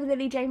Cinderella with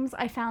Lily James,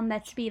 I found there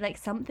to be like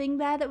something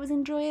there that was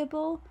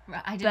enjoyable.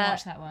 Right, I didn't But,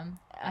 watch that one.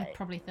 I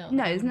probably thought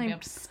no, I there's wouldn't no- be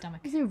able to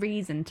stomach. There's no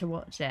reason to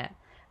watch it.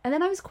 And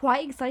then I was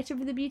quite excited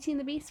for the Beauty and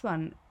the Beast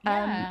one.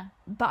 Yeah.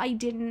 But I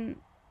didn't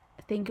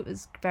think it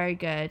was very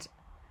good.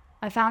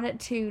 I found it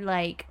too,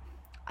 like,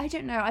 I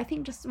don't know. I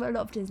think just a lot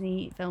of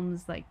Disney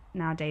films, like,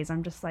 nowadays,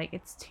 I'm just like,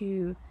 it's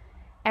too...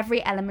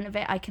 Every element of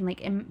it, I can,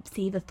 like,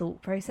 see the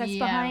thought process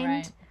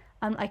behind.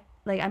 Right.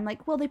 I'm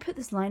like, well, they put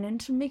this line in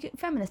to make it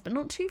feminist, but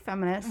not too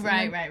feminist. And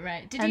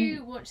Right. Did and-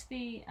 you watch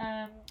the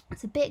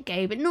It's a bit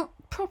gay, but not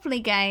properly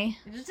gay.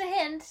 just a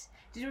hint.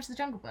 Did you watch The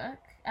Jungle Book?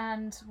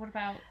 And what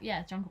about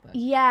Jungle Book?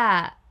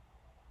 Yeah.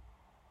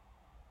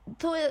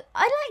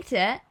 I liked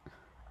it.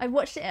 I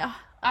watched it at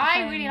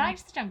I home really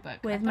liked The Jungle Book.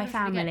 I with thought my it was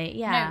really good. family,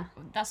 yeah.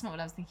 No, that's not what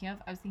I was thinking of.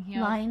 I was thinking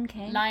of Lion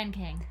King. Lion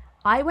King.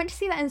 I went to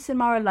see that in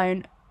cinema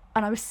alone,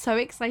 and I was so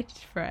excited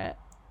for it.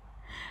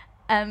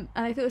 And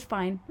I thought it was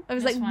fine. I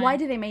was It's like, fine. why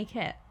did they make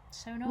it?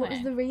 So annoying. What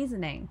was the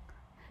reasoning?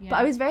 Yeah. But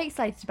I was very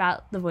excited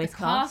about the voice the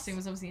cast. casting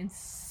was obviously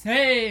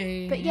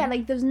insane. But yeah,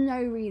 like there's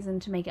no reason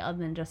to make it other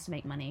than just to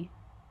make money.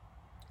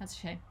 That's a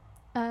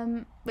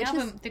shame. Which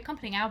The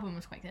accompanying album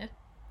was quite good.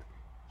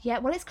 yeah,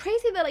 well, it's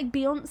crazy that like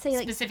Beyonce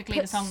like Specifically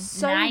put the song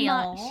so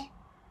Nile. much.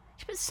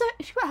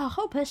 She put her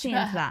whole pussy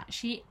into that.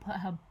 She put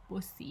her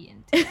pussy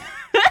into it.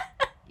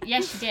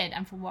 Yes, she did.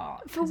 And for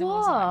what? For 'Cause it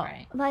wasn't that what?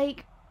 great.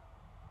 Like,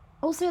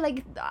 also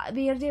like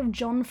the idea of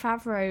Jon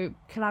Favreau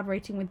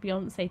collaborating with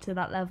Beyonce to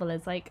that level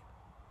is like,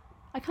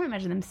 I can't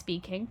imagine them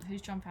speaking.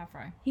 Who's Jon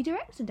Favreau? He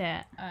directed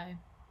it. Oh,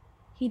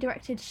 He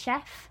directed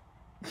Chef,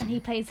 and he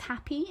plays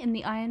Happy in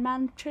the Iron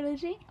Man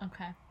trilogy.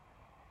 okay.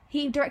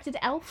 He directed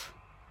Elf.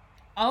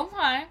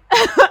 Okay.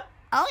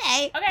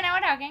 Okay. Okay, now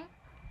we're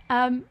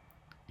talking.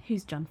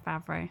 Who's Jon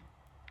Favreau?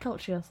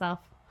 Culture yourself.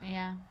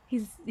 Yeah.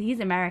 He's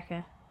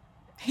America.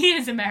 He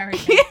is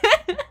American.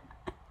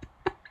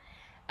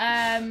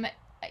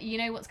 You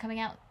know what's coming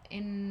out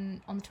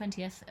on the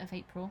 20th of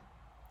April?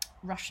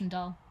 Russian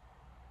Doll.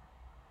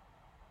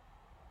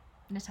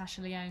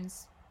 Natasha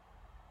Lyonne's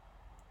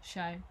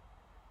show.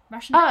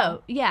 Russian Doll.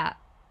 Oh, yeah.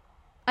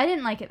 I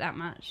didn't like it that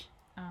much.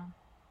 Oh.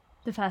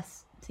 The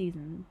first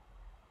season.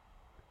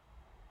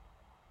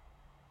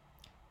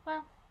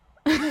 Well.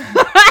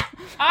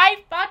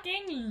 I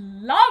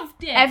fucking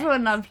loved it.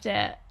 Everyone loved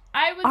it.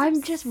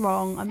 I'm just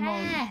wrong. I'm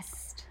wrong.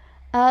 Obsessed.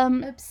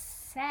 Um,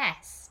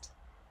 Obsessed.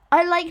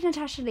 I like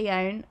Natasha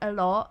Lyonne a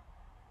lot.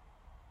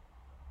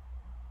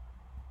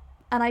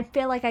 And I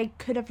feel like I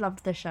could have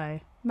loved the show.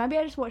 Maybe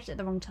I just watched it at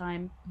the wrong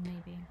time.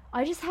 Maybe.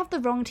 I just have the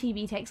wrong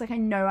TV takes. Like, I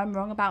know I'm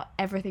wrong about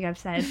everything I've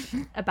said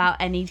about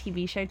any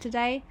TV show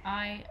today.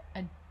 I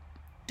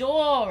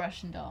adore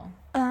Russian Doll.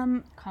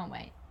 Can't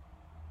wait.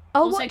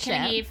 I'll Also, watch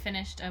Killing it. Eve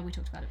finished. We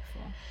talked about it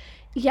before.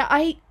 Yeah,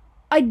 I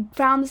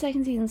found the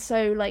second season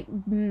so, like,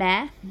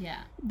 meh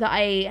Yeah. that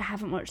I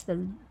haven't watched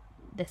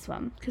this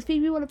one. Because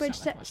Phoebe Waller-Bridge It's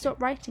not worth watching.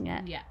 stopped writing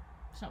it. Yeah.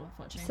 It's not worth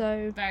watching.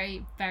 So,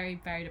 Very, very,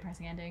 very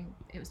depressing ending.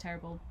 It was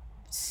terrible.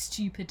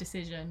 Stupid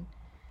decision.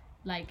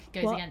 Like,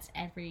 goes What? against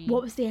every...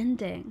 what was the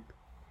ending?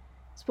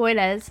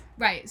 Spoilers.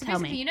 Right, so Tell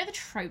basically, me. you know the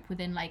trope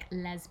within, like,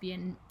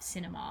 lesbian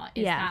cinema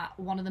is Yeah. that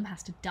one of them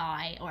has to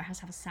die or it has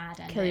to have a sad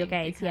ending. Kill your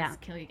gays, because- yeah.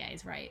 Kill your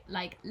gays, right.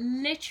 Like,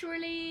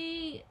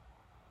 literally,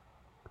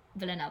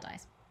 Villanelle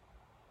dies.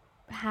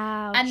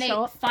 How? And they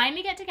Shocked?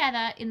 finally get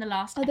together in the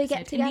last Oh, episode. they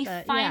get In together,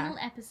 the final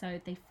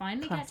episode, they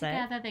finally Classic.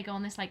 get together. They go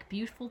on this, like,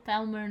 beautiful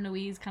Thelma and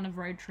Louise kind of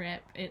road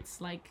trip.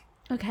 It's, like,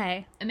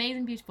 Okay.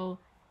 amazing, beautiful.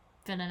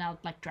 Villanelle,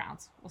 like,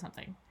 drowns or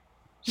something.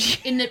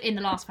 in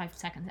the last 5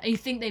 seconds. And you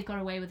think they've got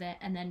away with it,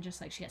 and then just,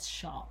 like, she gets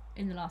shot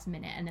in the last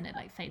minute, and then it,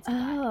 like, fades to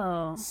black.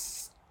 Oh.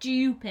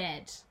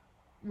 Stupid.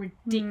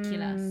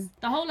 Ridiculous.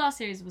 The whole last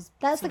series was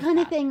That's the sort kind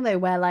of bad. thing, though,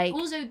 where, like...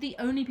 Also, the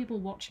only people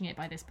watching it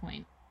by this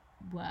point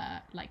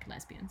were, like,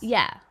 lesbians.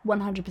 Yeah,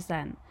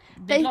 100%.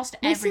 They lost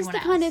This is everyone the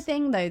kind of else.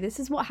 thing, though. This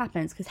is what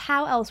happens, because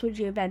how else would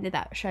you have ended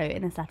that show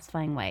in a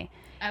satisfying way?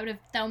 I would have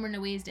Thelma and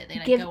Louise it. They,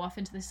 like, Give- go off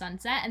into the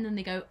sunset, and then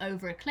they go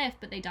over a cliff,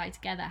 but they die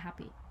together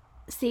happy.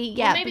 See,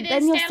 yeah, maybe but they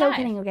then you're stay still alive.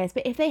 killing your gays.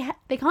 But if they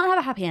can't have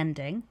a happy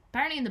ending...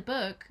 Apparently in the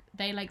book,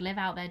 they, like, live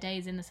out their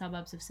days in the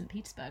suburbs of St.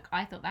 Petersburg.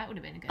 I thought that would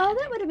have been a good Oh,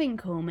 ending. that would have been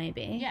cool,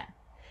 maybe. Yeah.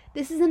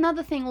 This is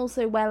another thing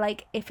also where,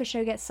 like, if a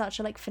show gets such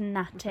a, like, We've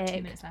got 2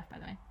 fanatic... minutes left, by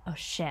the way. Oh,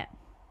 shit.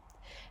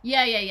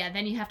 Yeah.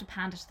 Then you have to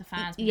pander to the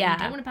fans. But Yeah. You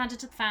don't want to pander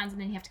to the fans,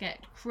 and then you have to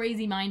get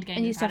crazy mind games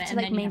And you about still have it, to, and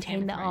like, then you have maintain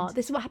Game the of Thrones. art.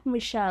 This is what happened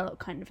with Sherlock,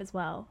 kind of, as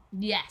well.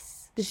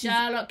 Yes. This is-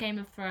 Sherlock, Game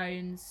of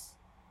Thrones,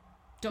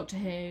 Doctor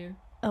Who.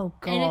 Oh,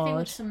 God. Anything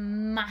with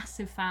some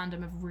massive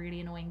fandom of really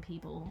annoying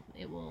people,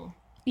 it will...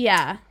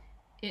 Yeah.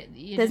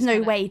 You're There's just no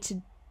gonna- way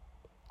to...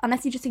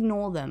 Unless you just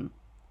ignore them.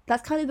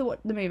 That's kind of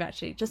the move,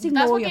 actually. Just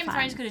ignore That's what your Game of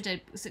fans. Thrones could have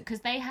done,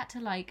 because they had to,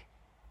 like...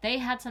 They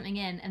had something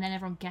in, and then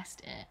everyone guessed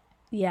it.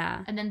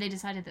 Yeah. And then they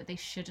decided that they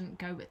shouldn't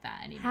go with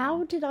that anymore.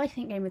 How did I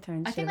think Game of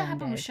Thrones I think should that have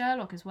happened with ended?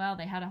 Sherlock as well.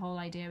 They had a whole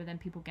idea, but then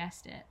people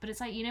guessed it. But it's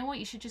like, you know what?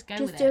 You should just go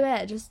Just with do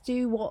it. Just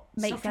do what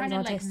makes Stop trying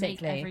sense to, like, make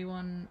artistically.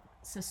 everyone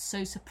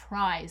so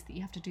surprised that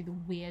you have to do the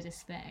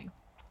weirdest thing.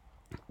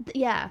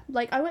 Yeah,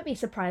 like, I won't be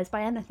surprised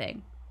by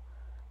anything.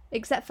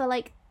 Except for,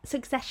 like,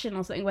 Succession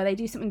or something where they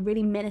do something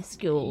really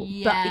minuscule.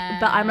 Yeah.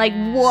 But I'm like,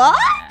 what?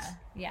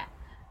 Yeah.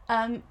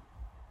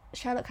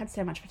 Sherlock had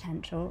so much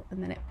potential,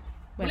 and then it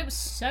Well, it was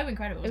so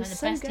incredible. It was, It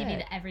was like the so best TV good.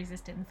 that ever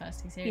existed in the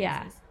first 2 series.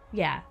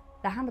 Yeah.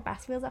 The Hound of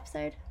Baskervilles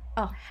episode.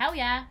 Oh, Hell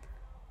yeah.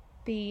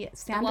 the one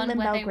Scandal in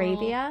where they were all-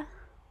 Belgravia.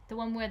 The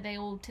one where they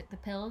all took the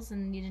pills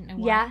and you didn't know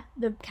why. Yeah,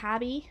 the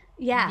cabbie.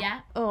 Yeah. Yeah.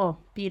 Oh,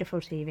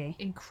 beautiful TV.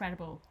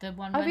 Incredible. The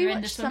one I've when they're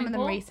in the rewatched some swimming of them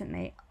pool.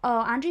 recently.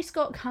 Oh, Andrew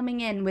Scott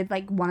coming in with,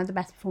 like, one of the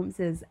best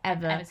performances I've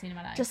ever. ever seen in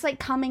my life. Just, like,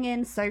 coming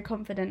in so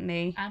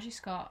confidently. Andrew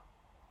Scott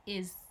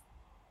is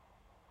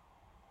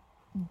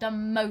the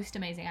most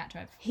amazing actor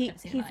I've ever seen in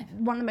He's my life.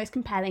 one of the most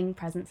compelling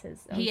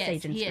presences on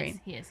stage and screen.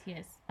 He is.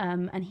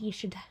 And he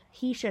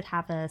should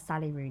have a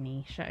Sally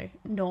Rooney show,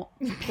 not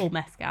Paul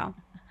Mescal.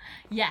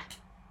 Yeah.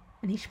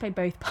 And he should play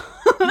both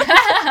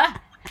parts.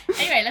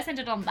 Anyway, let's end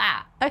it on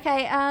that.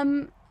 Okay,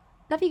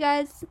 love you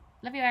guys.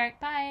 Love you, Eric.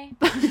 Bye.